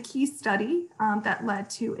it was the key study that led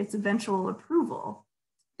to its eventual approval.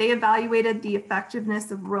 They evaluated the effectiveness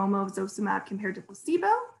of romosozumab compared to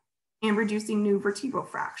placebo in reducing new vertebral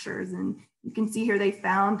fractures. And you can see here they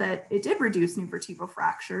found that it did reduce new vertebral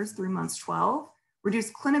fractures through months 12,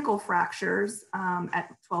 reduced clinical fractures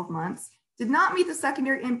at 12 months, did not meet the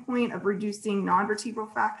secondary endpoint of reducing non-vertebral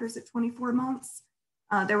fractures at 24 months.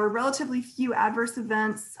 There were relatively few adverse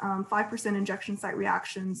events, 5% injection site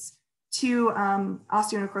reactions, 2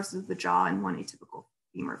 osteonecrosis of the jaw, and 1 atypical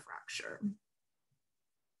femur fracture.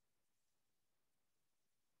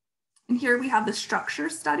 And here we have the structure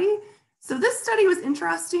study. So this study was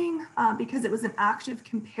interesting because it was an active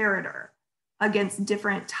comparator against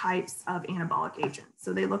different types of anabolic agents.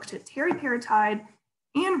 So they looked at teriparatide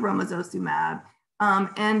and romosozumab.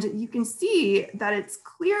 And you can see that it's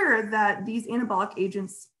clear that these anabolic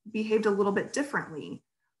agents behaved a little bit differently.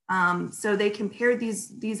 So they compared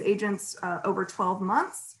these agents over 12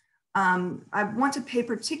 months. I want to pay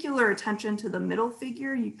particular attention to the middle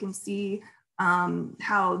figure. You can see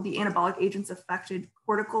how the anabolic agents affected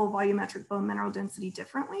cortical volumetric bone mineral density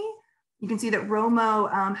differently. You can see that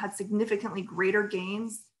Roma had significantly greater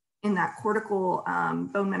gains in that cortical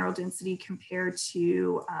bone mineral density compared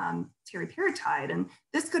to teriparatide. And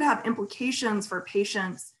this could have implications for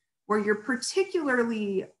patients where you're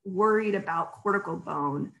particularly worried about cortical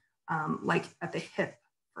bone, like at the hip,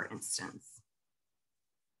 for instance.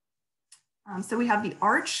 So we have the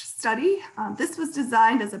ARCH study. This was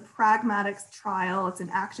designed as a pragmatics trial. It's an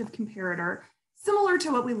active comparator, similar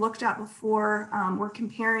to what we looked at before. We're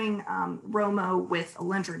comparing Roma with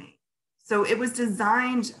alendronate. So it was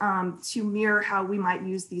designed to mirror how we might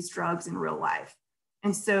use these drugs in real life.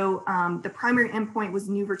 And so the primary endpoint was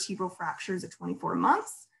new vertebral fractures at 24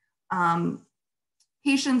 months.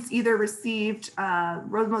 Patients either received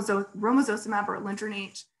romosozumab or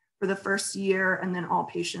alendronate for the first year, and then all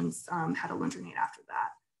patients had alendronate after that.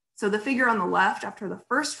 So the figure on the left, after the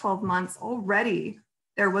first 12 months, already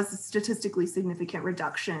there was a statistically significant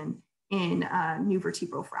reduction in new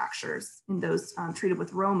vertebral fractures in those treated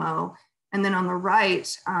with Romo. And then on the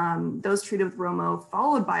right, those treated with Romo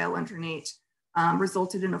followed by alendronate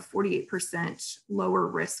resulted in a 48% lower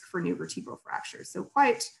risk for new vertebral fractures. So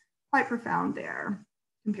quite profound there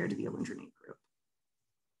compared to the alendronate group.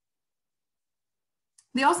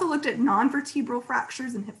 They also looked at non-vertebral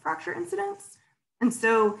fractures and hip fracture incidents. And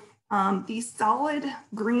so The solid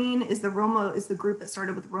green is the group that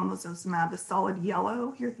started with romosozumab. The solid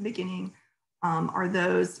yellow here at the beginning are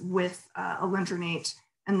those with alendronate,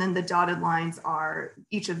 and then the dotted lines are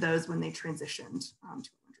each of those when they transitioned to alendronate.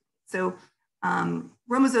 So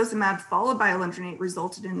romosozumab followed by alendronate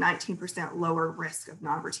resulted in 19% lower risk of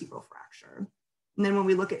non-vertebral fracture. And then when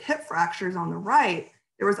we look at hip fractures on the right,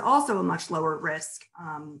 there was also a much lower risk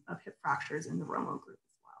of hip fractures in the Romo group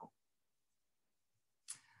as well.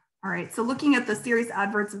 All right, so looking at the serious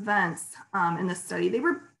adverse events in this study, they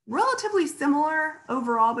were relatively similar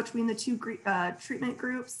overall between the two treatment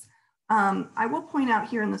groups. I will point out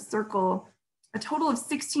here in the circle, a total of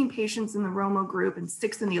 16 patients in the Romo group and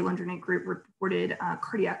 6 in the alendronate group reported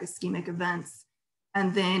cardiac ischemic events.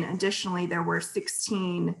 And then additionally, there were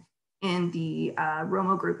 16 in the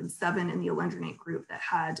Romo group and 7 in the alendronate group that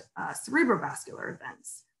had cerebrovascular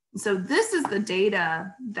events. And so this is the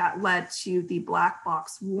data that led to the black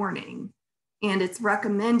box warning. And it's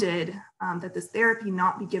recommended that this therapy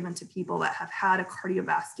not be given to people that have had a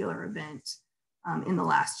cardiovascular event in the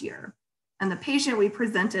last year. And the patient we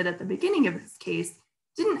presented at the beginning of this case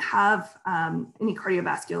didn't have any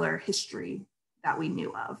cardiovascular history that we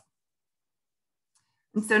knew of.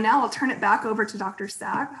 And so now I'll turn it back over to Dr.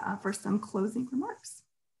 Saag for some closing remarks.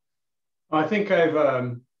 Well, I think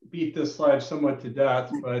I've beat this slide somewhat to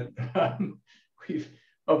death, but we've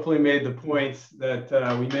hopefully made the points that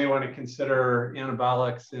we may want to consider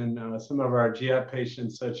anabolics in some of our GI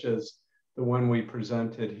patients, such as the one we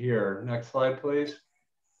presented here. Next slide, please.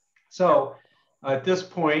 So at this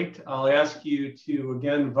point, I'll ask you to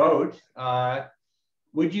again vote.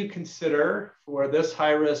 Would you consider for this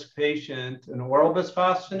high-risk patient an oral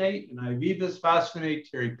bisphosphonate, an IV bisphosphonate,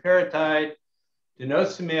 teriparatide,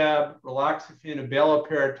 denosumab, raloxifene,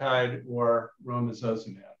 abaloparatide, or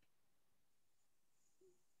romosozumab?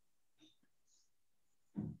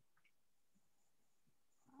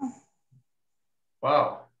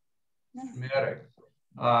 Wow, dramatic.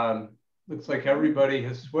 Looks like everybody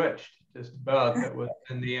has switched just about that was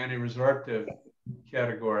in the anti-resorptive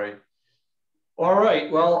category. All right,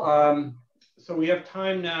 well, so we have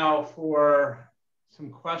time now for some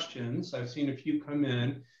questions. I've seen a few come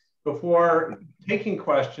in. Before taking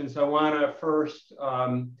questions, I want to first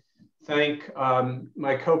thank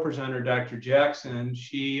my co-presenter, Dr. Jackson.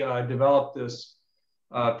 She developed this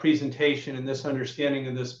presentation and this understanding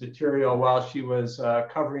of this material while she was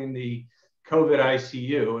covering the COVID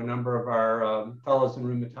ICU. A number of our fellows in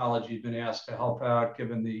rheumatology have been asked to help out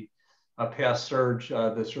given the past surge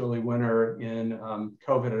this early winter in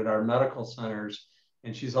COVID at our medical centers.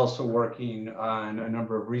 And she's also working on a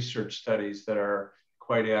number of research studies that are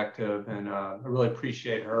quite active. And I really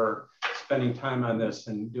appreciate her spending time on this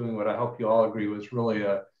and doing what I hope you all agree was really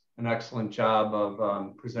an excellent job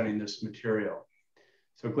of presenting this material.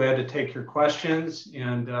 So glad to take your questions,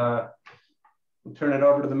 and we'll turn it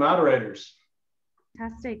over to the moderators.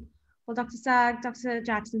 Fantastic. Well, Dr. Saag, Dr.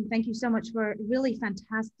 Jackson, thank you so much for a really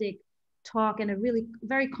fantastic talk and a really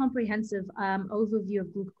very comprehensive overview of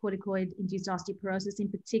glucocorticoid-induced osteoporosis, in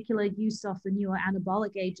particular use of the newer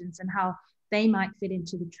anabolic agents and how they might fit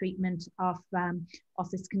into the treatment of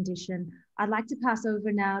this condition. I'd like to pass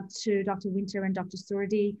over now to Dr. Winter and Dr.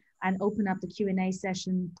 Surdi and open up the Q&A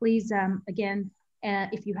session. Please, again,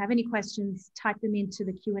 if you have any questions, type them into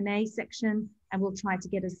the Q&A section and we'll try to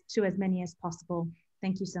get to as many as possible.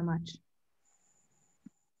 Thank you so much.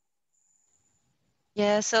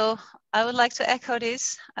 Yeah, so I would like to echo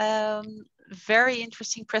this. Very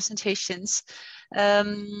interesting presentations.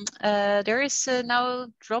 There is now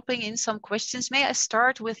dropping in some questions. May I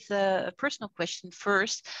start with a personal question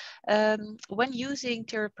first? When using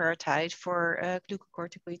teriparatide for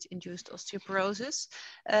glucocorticoid-induced osteoporosis,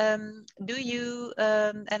 do you,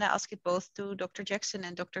 and I ask it both to Dr. Jackson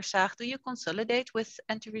and Dr. Saag, do you consolidate with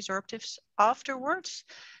anti-resorptives afterwards?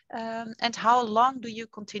 And how long do you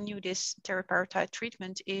continue this teriparatide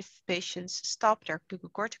treatment if patients stop their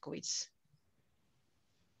glucocorticoids?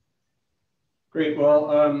 Great. Well,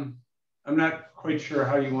 I'm not quite sure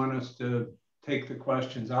how you want us to take the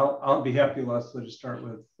questions. I'll be happy, Lesley, to start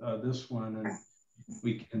with this one, and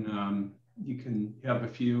we can you can have a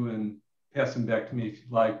few and pass them back to me if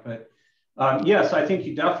you'd like. But yes, I think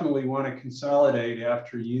you definitely want to consolidate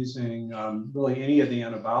after using really any of the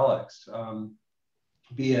anabolics,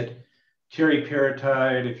 be it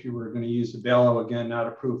teriparatide, if you were going to use abalo, again, not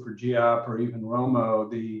approved for GIOP, or even Romo.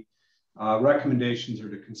 The recommendations are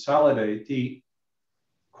to consolidate. The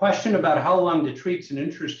question about how long to treat is an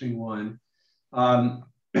interesting one.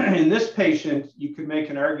 In this patient, you could make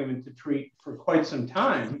an argument to treat for quite some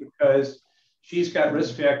time because she's got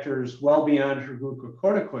risk factors well beyond her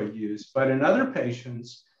glucocorticoid use. But in other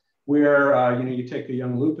patients, where you take a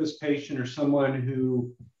young lupus patient or someone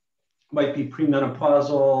who might be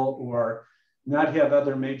premenopausal or not have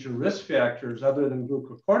other major risk factors other than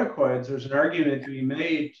glucocorticoids, there's an argument to be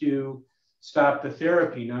made to stop the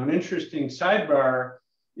therapy. Now, an interesting sidebar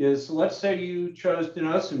is, let's say you chose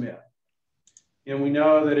denosumab. And we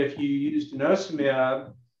know that if you use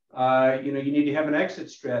denosumab, you need to have an exit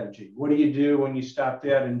strategy. What do you do when you stop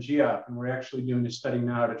that in GIOP? And we're actually doing a study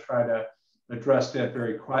now to try to address that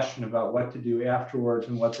very question about what to do afterwards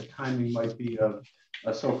and what the timing might be of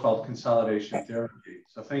a so-called consolidation therapy.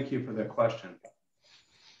 So thank you for that question.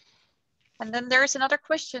 And then there is another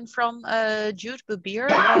question from Jude Babir,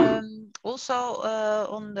 also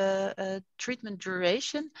on the treatment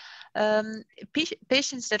duration.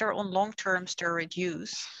 Patients that are on long-term steroid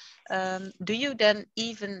use, do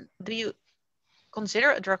you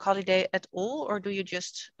consider a drug holiday at all, or do you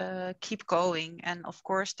just keep going? And of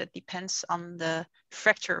course, that depends on the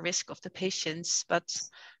fracture risk of the patients, but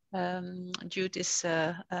Jude is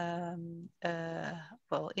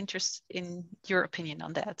interested in your opinion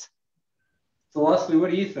on that. So Lesley,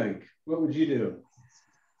 what do you think? What would you do?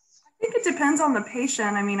 I think it depends on the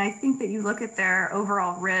patient. I mean, I think that you look at their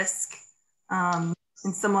overall risk.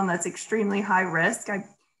 In someone that's extremely high risk,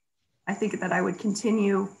 I think that I would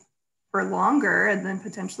continue for longer and then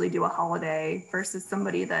potentially do a holiday, versus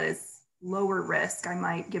somebody that is lower risk. I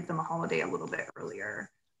might give them a holiday a little bit earlier.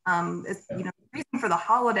 The reason for the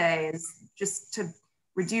holiday is just to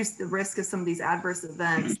reduce the risk of some of these adverse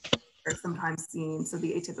events are sometimes seen. So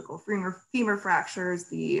the atypical femur fractures,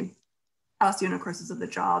 the osteonecrosis of the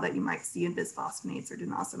jaw that you might see in bisphosphonates or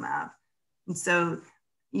denosumab. And so,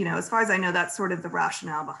 as far as I know, that's sort of the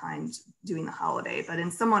rationale behind doing the holiday. But in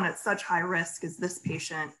someone at such high risk as this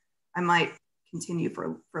patient, I might continue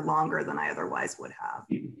for longer than I otherwise would have.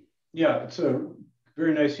 Yeah, it's a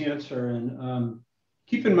very nice answer. And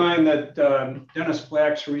keep in mind that Dennis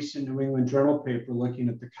Black's recent New England Journal paper looking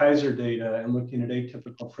at the Kaiser data and looking at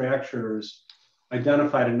atypical fractures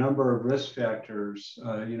identified a number of risk factors.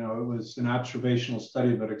 It was an observational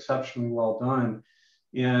study, but exceptionally well done.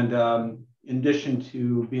 And in addition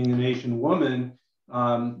to being an Asian woman,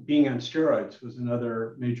 being on steroids was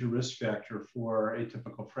another major risk factor for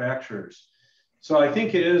atypical fractures. So I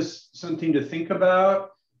think it is something to think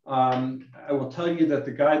about. I will tell you that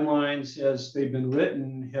the guidelines as they've been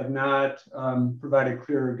written have not provided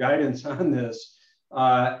clear guidance on this.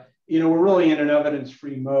 We're really in an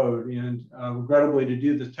evidence-free mode, and regrettably, to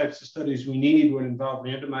do the types of studies we need would involve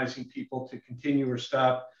randomizing people to continue or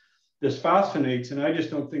stop bisphosphonates, and I just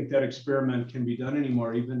don't think that experiment can be done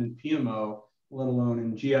anymore, even in PMO, let alone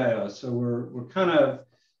in GIO. So we're kind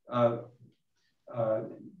of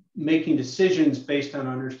making decisions based on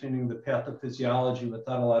understanding the pathophysiology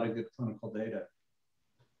without a lot of good clinical data.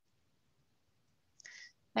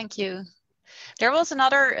 Thank you. There was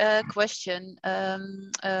another question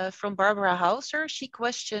from Barbara Hauser. She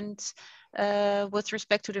questioned with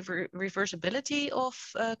respect to the reversibility of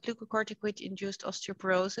glucocorticoid-induced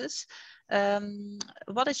osteoporosis.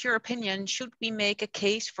 What is your opinion? Should we make a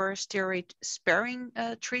case for steroid-sparing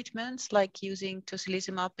treatments, like using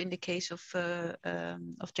tocilizumab in the case of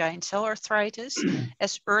giant cell arthritis,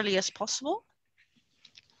 as early as possible?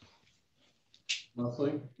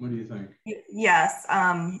 Lesley, what do you think? Yes,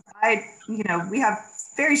 we have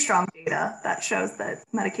very strong data that shows that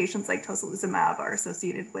medications like tocilizumab are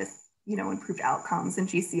associated with, improved outcomes in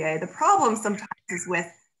GCA. The problem sometimes is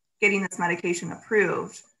with getting this medication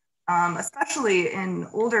approved, especially in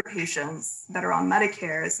older patients that are on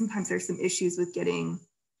Medicare. Sometimes there's some issues with getting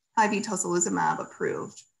IV tocilizumab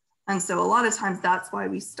approved. And so a lot of times that's why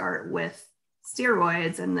we start with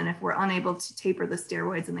steroids. And then if we're unable to taper the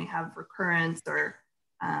steroids and they have recurrence or,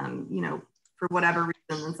 for whatever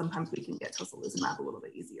reason, then sometimes we can get tocilizumab a little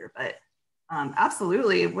bit easier. But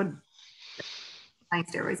absolutely, it would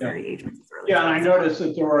steroids very agents as early. Yeah, and I noticed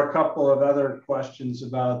that there were a couple of other questions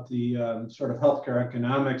about the sort of healthcare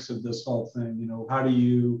economics of this whole thing. How do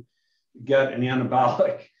you get an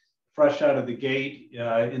anabolic fresh out of the gate?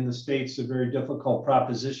 In the States, a very difficult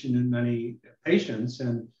proposition in many patients.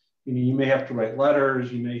 And you may have to write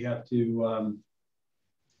letters, you may have to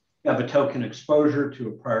have a token exposure to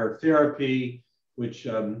a prior therapy, which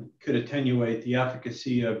could attenuate the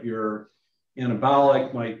efficacy of your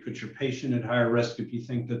anabolic, might put your patient at higher risk if you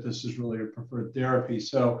think that this is really a preferred therapy.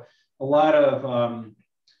 So a lot of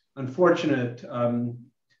unfortunate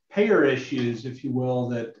payer issues, if you will,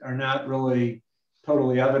 that are not really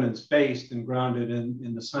totally evidence-based and grounded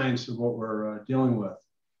in the science of what we're dealing with.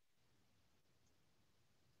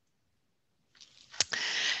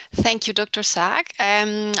 Thank you, Dr. Saag.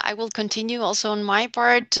 I will continue also on my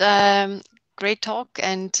part. great talk,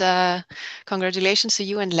 and congratulations to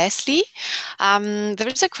you and Lesley. There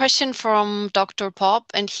is a question from Dr. Pop,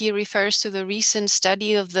 and he refers to the recent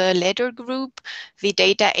study of the Leder group, the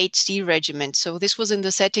Data HD regimen. So this was in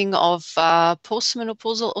the setting of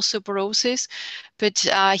postmenopausal osteoporosis, but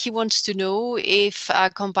he wants to know if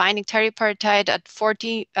combining teriparatide at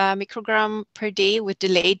 40 microgram per day with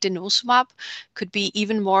delayed denosumab could be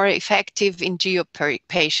even more effective in GEOP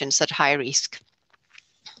patients at high risk.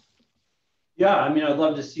 Yeah, I mean, I'd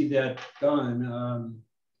love to see that done.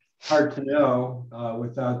 Hard to know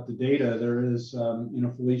without the data. There is,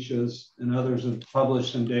 Felicia's and others have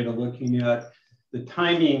published some data looking at the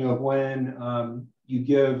timing of when you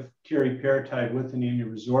give teriparatide with an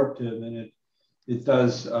antiresorptive, and it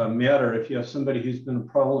does matter. If you have somebody who's been a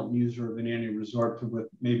prevalent user of an antiresorptive, with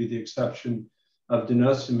maybe the exception of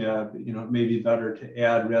denosumab, it may be better to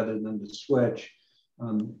add rather than to switch.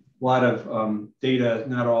 A lot of data,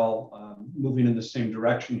 not all moving in the same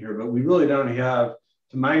direction here, but we really don't have,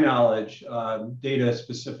 to my knowledge, data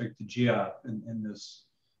specific to GEOP in this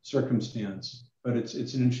circumstance. But it's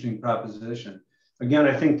an interesting proposition. Again,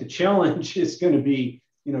 I think the challenge is going to be,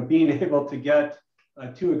 being able to get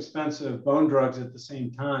two expensive bone drugs at the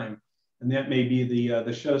same time, and that may be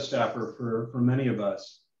the showstopper for many of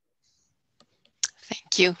us.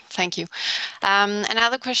 Thank you.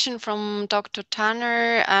 Another question from Dr.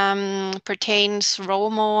 Tanner pertains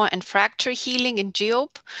Romo and fracture healing in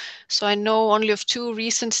GEOP. So I know only of 2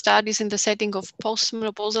 recent studies in the setting of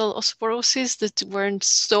postmenopausal osteoporosis that weren't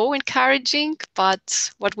so encouraging,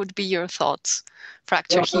 but what would be your thoughts?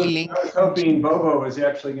 Fracture healing. I was hoping Bobo was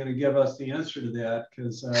actually going to give us the answer to that,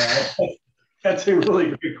 because that's a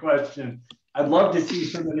really great question. I'd love to see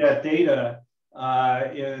some of that data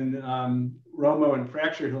in Romo and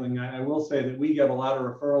fracture healing. I will say that we get a lot of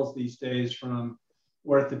referrals these days from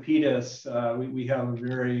orthopedists. We have a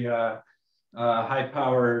very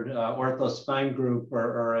high-powered ortho spine group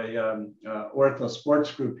or a ortho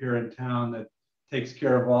sports group here in town that takes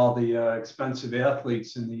care of all the expensive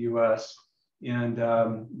athletes in the US. And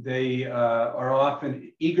they are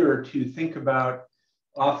often eager to think about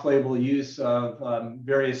off-label use of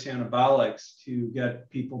various anabolics to get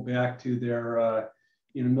people back to their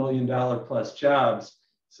 $1 million plus jobs.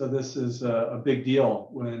 So this is a big deal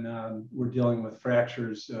when we're dealing with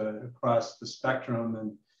fractures across the spectrum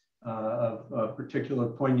and of particular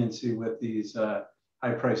poignancy with these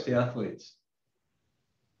high-priced athletes.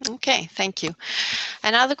 Okay, thank you.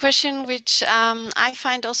 Another question which I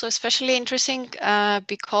find also especially interesting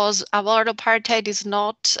because abaloparatide is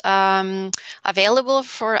not available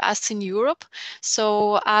for us in Europe.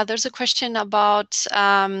 So there's a question about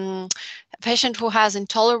a patient who has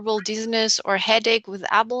intolerable dizziness or headache with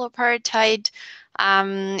abaloparatide.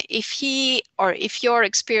 If your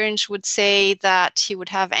experience would say that he would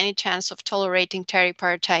have any chance of tolerating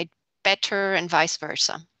teriparatide better and vice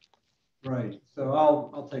versa. Right. So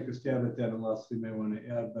I'll take a stab at that, and Lesley may want to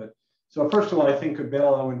add. But so first of all, I think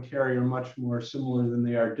Abalo and Teri are much more similar than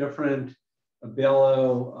they are different.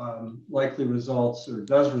 Abalo likely results or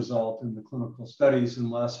does result in the clinical studies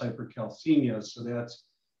in less hypercalcemia. So that's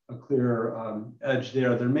a clear edge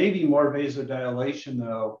there. There may be more vasodilation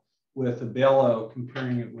though with Abalo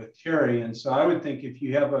comparing it with Teri. And so I would think if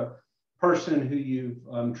you have a person who you've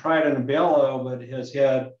tried an Abalo but has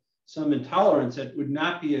had some intolerance, it would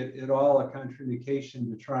not be at all a contraindication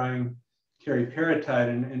to trying teriparatide.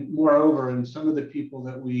 And moreover, in some of the people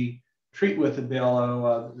that we treat with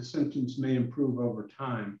Abalo, the symptoms may improve over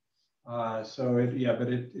time. But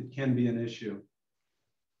it can be an issue.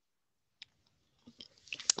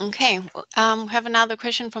 Okay, we have another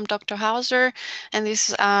question from Dr. Hauser, and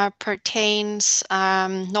this pertains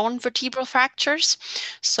non-vertebral fractures.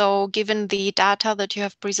 So given the data that you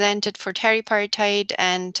have presented for teriparatide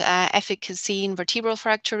and efficacy in vertebral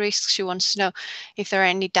fracture risks, she wants to know if there are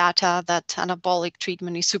any data that anabolic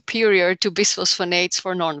treatment is superior to bisphosphonates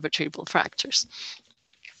for non-vertebral fractures.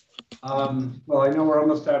 Well, I know we're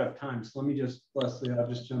almost out of time, so let me just, Lesley, I'll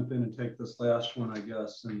just jump in and take this last one, I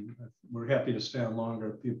guess, and we're happy to stay on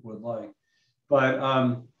longer if people would like. But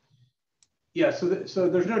yeah, so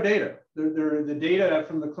there's no data. The data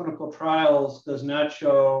from the clinical trials does not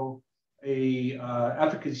show a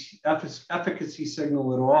efficacy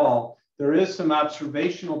signal at all. There is some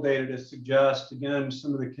observational data to suggest, again,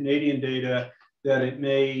 some of the Canadian data, that it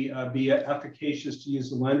may be efficacious to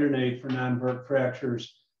use alendronate for non-vert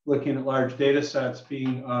fractures, looking at large data sets,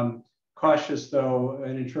 being cautious though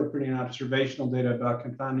in interpreting observational data about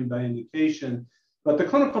confounding by indication. But the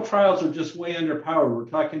clinical trials are just way underpowered. We're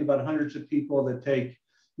talking about hundreds of people that take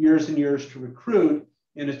years and years to recruit.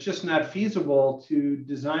 And it's just not feasible to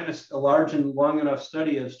design a large and long enough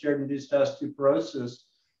study of steroid-induced osteoporosis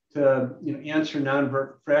to answer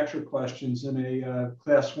non-fracture questions in a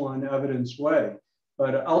class 1 evidence way.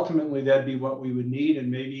 But ultimately, that'd be what we would need,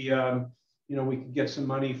 and maybe we could get some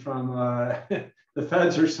money from the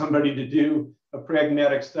feds or somebody to do a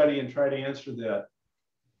pragmatic study and try to answer that.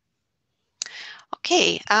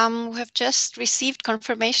 Okay, we have just received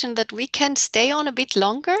confirmation that we can stay on a bit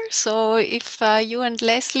longer. So if you and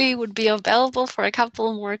Lesley would be available for a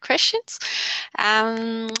couple more questions,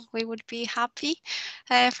 we would be happy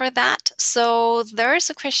for that. So there is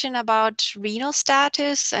a question about renal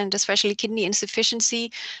status and especially kidney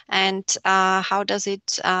insufficiency, and how does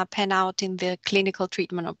it pan out in the clinical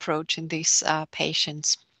treatment approach in these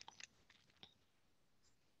patients?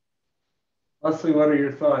 Lesley, what are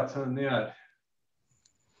your thoughts on that?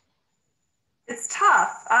 It's tough.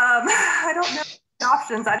 I don't know the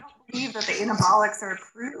options. I don't believe that the anabolics are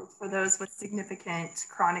approved for those with significant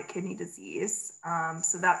chronic kidney disease.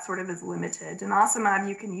 So that sort of is limited. Denosumab,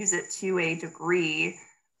 you can use it to a degree.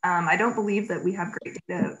 I don't believe that we have great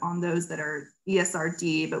data on those that are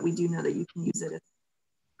ESRD, but we do know that you can use it.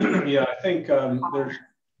 Yeah, I think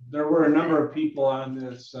there were a number of people on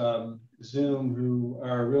this Zoom who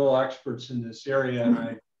are real experts in this area, and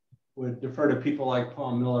I would defer to people like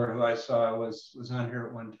Paul Miller, who I saw was on here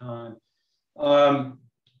at one time.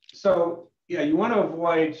 So yeah, you want to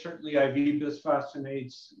avoid certainly IV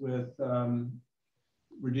bisphosphonates with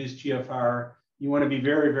reduced GFR. You want to be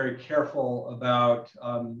very, very careful about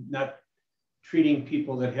not treating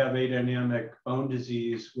people that have adynamic bone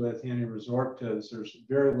disease with anti-resorptives. There's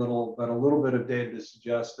very little, but a little bit of data to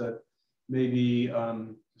suggest that maybe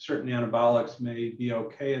certain anabolics may be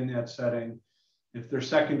okay in that setting. If they're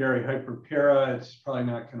secondary hyperpara, it's probably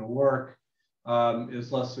not going to work.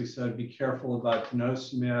 As Lesley said, be careful about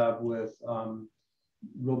denosumab with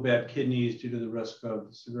real bad kidneys due to the risk of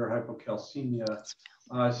severe hypocalcemia.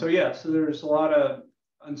 So there's a lot of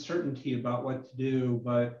uncertainty about what to do,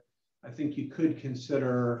 but I think you could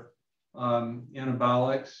consider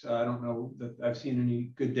anabolics. I don't know that I've seen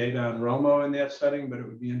any good data on Romo in that setting, but it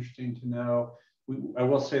would be interesting to know. I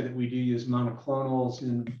will say that we do use monoclonals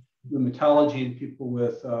in rheumatology in people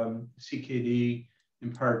with CKD,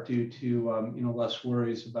 in part due to less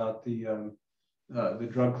worries about the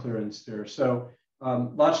drug clearance there. So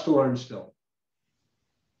lots to learn still.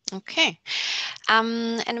 Okay.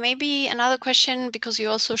 And maybe another question, because you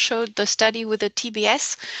also showed the study with the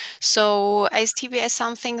TBS. So is TBS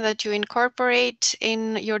something that you incorporate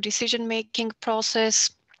in your decision-making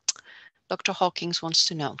process? Dr. Hawkins wants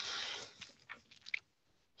to know.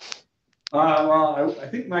 Well, I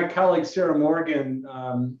think my colleague Sarah Morgan,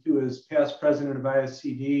 who is past president of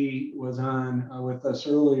ISCD, was on with us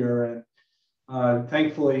earlier, and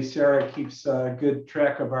thankfully Sarah keeps good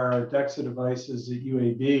track of our DEXA devices at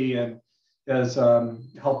UAB and has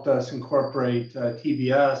helped us incorporate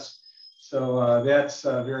TBS. So that's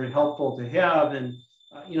very helpful to have. And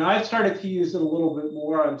I've started to use it a little bit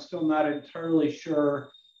more. I'm still not entirely sure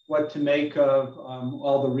what to make of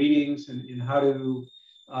all the readings and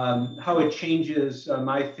how it changes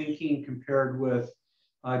my thinking compared with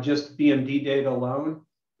just BMD data alone.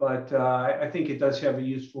 But I think it does have a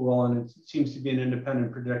useful role, and it seems to be an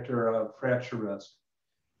independent predictor of fracture risk.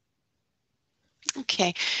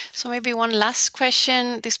 Okay, so maybe one last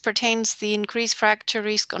question. This pertains the increased fracture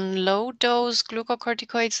risk on low dose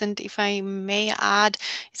glucocorticoids. And if I may add,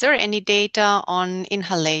 is there any data on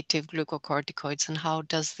inhalative glucocorticoids, and how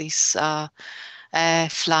does this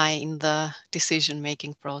fly in the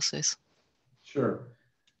decision-making process? Sure.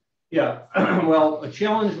 Yeah, well, a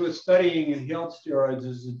challenge with studying inhaled steroids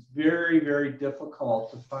is it's very, very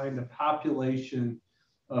difficult to find a population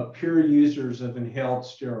of pure users of inhaled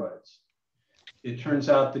steroids. It turns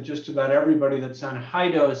out that just about everybody that's on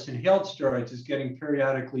high-dose inhaled steroids is getting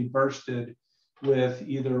periodically bursted with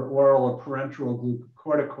either oral or parenteral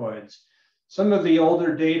glucocorticoids. Some of the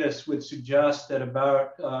older data would suggest that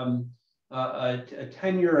about a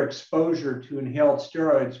 10-year exposure to inhaled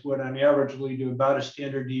steroids would on average lead to about a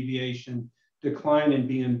standard deviation decline in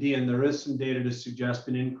BMD, and there is some data to suggest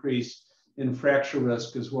an increase in fracture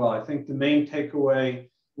risk as well. I think the main takeaway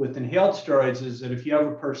with inhaled steroids is that if you have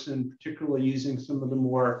a person particularly using some of the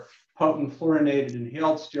more potent fluorinated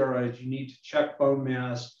inhaled steroids, you need to check bone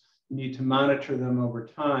mass, you need to monitor them over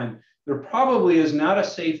time. There probably is not a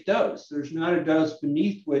safe dose. There's not a dose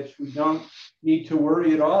beneath which we don't need to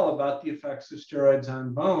worry at all about the effects of steroids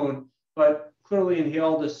on bone, but clearly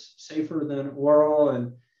inhaled is safer than oral.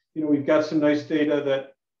 And we've got some nice data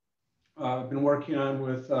that I've been working on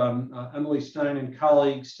with Emily Stein and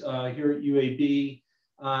colleagues here at UAB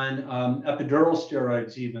on epidural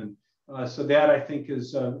steroids even. So that I think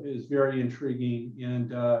is very intriguing,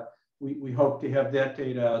 and we hope to have that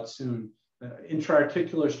data out soon.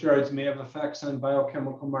 Intra-articular steroids may have effects on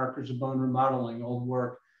biochemical markers of bone remodeling, old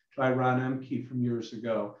work by Ron Emke from years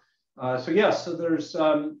ago. So yes, so there's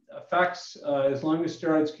effects, as long as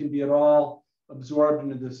steroids can be at all absorbed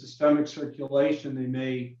into the systemic circulation, they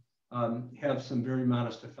may have some very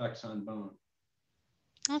modest effects on bone.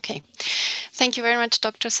 Okay. Thank you very much,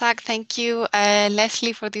 Dr. Saag. Thank you,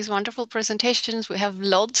 Lesley, for these wonderful presentations. We have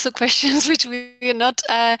lots of questions which we will not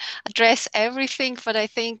address everything, but I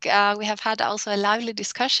think we have had also a lively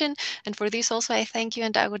discussion. And for this also, I thank you.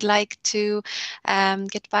 And I would like to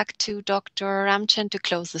get back to Dr. Ramchan to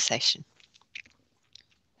close the session.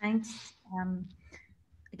 Thanks.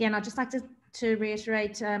 Again, I'd just like to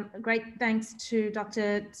reiterate great thanks to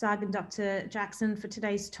Dr. Saag and Dr. Jackson for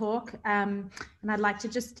today's talk. And I'd like to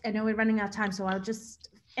just, I know we're running out of time, so I'll just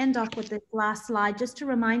end off with this last slide just to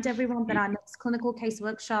remind everyone that our next clinical case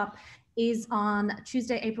workshop is on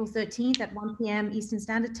Tuesday, April 13th at 1 p.m. Eastern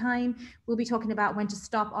Standard Time. We'll be talking about when to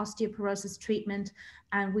stop osteoporosis treatment,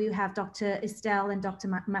 and we have Dr. Estelle and Dr.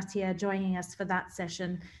 Mattia joining us for that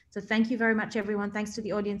session. So thank you very much, everyone. Thanks to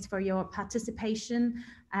the audience for your participation,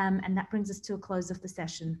 and that brings us to a close of the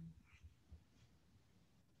session.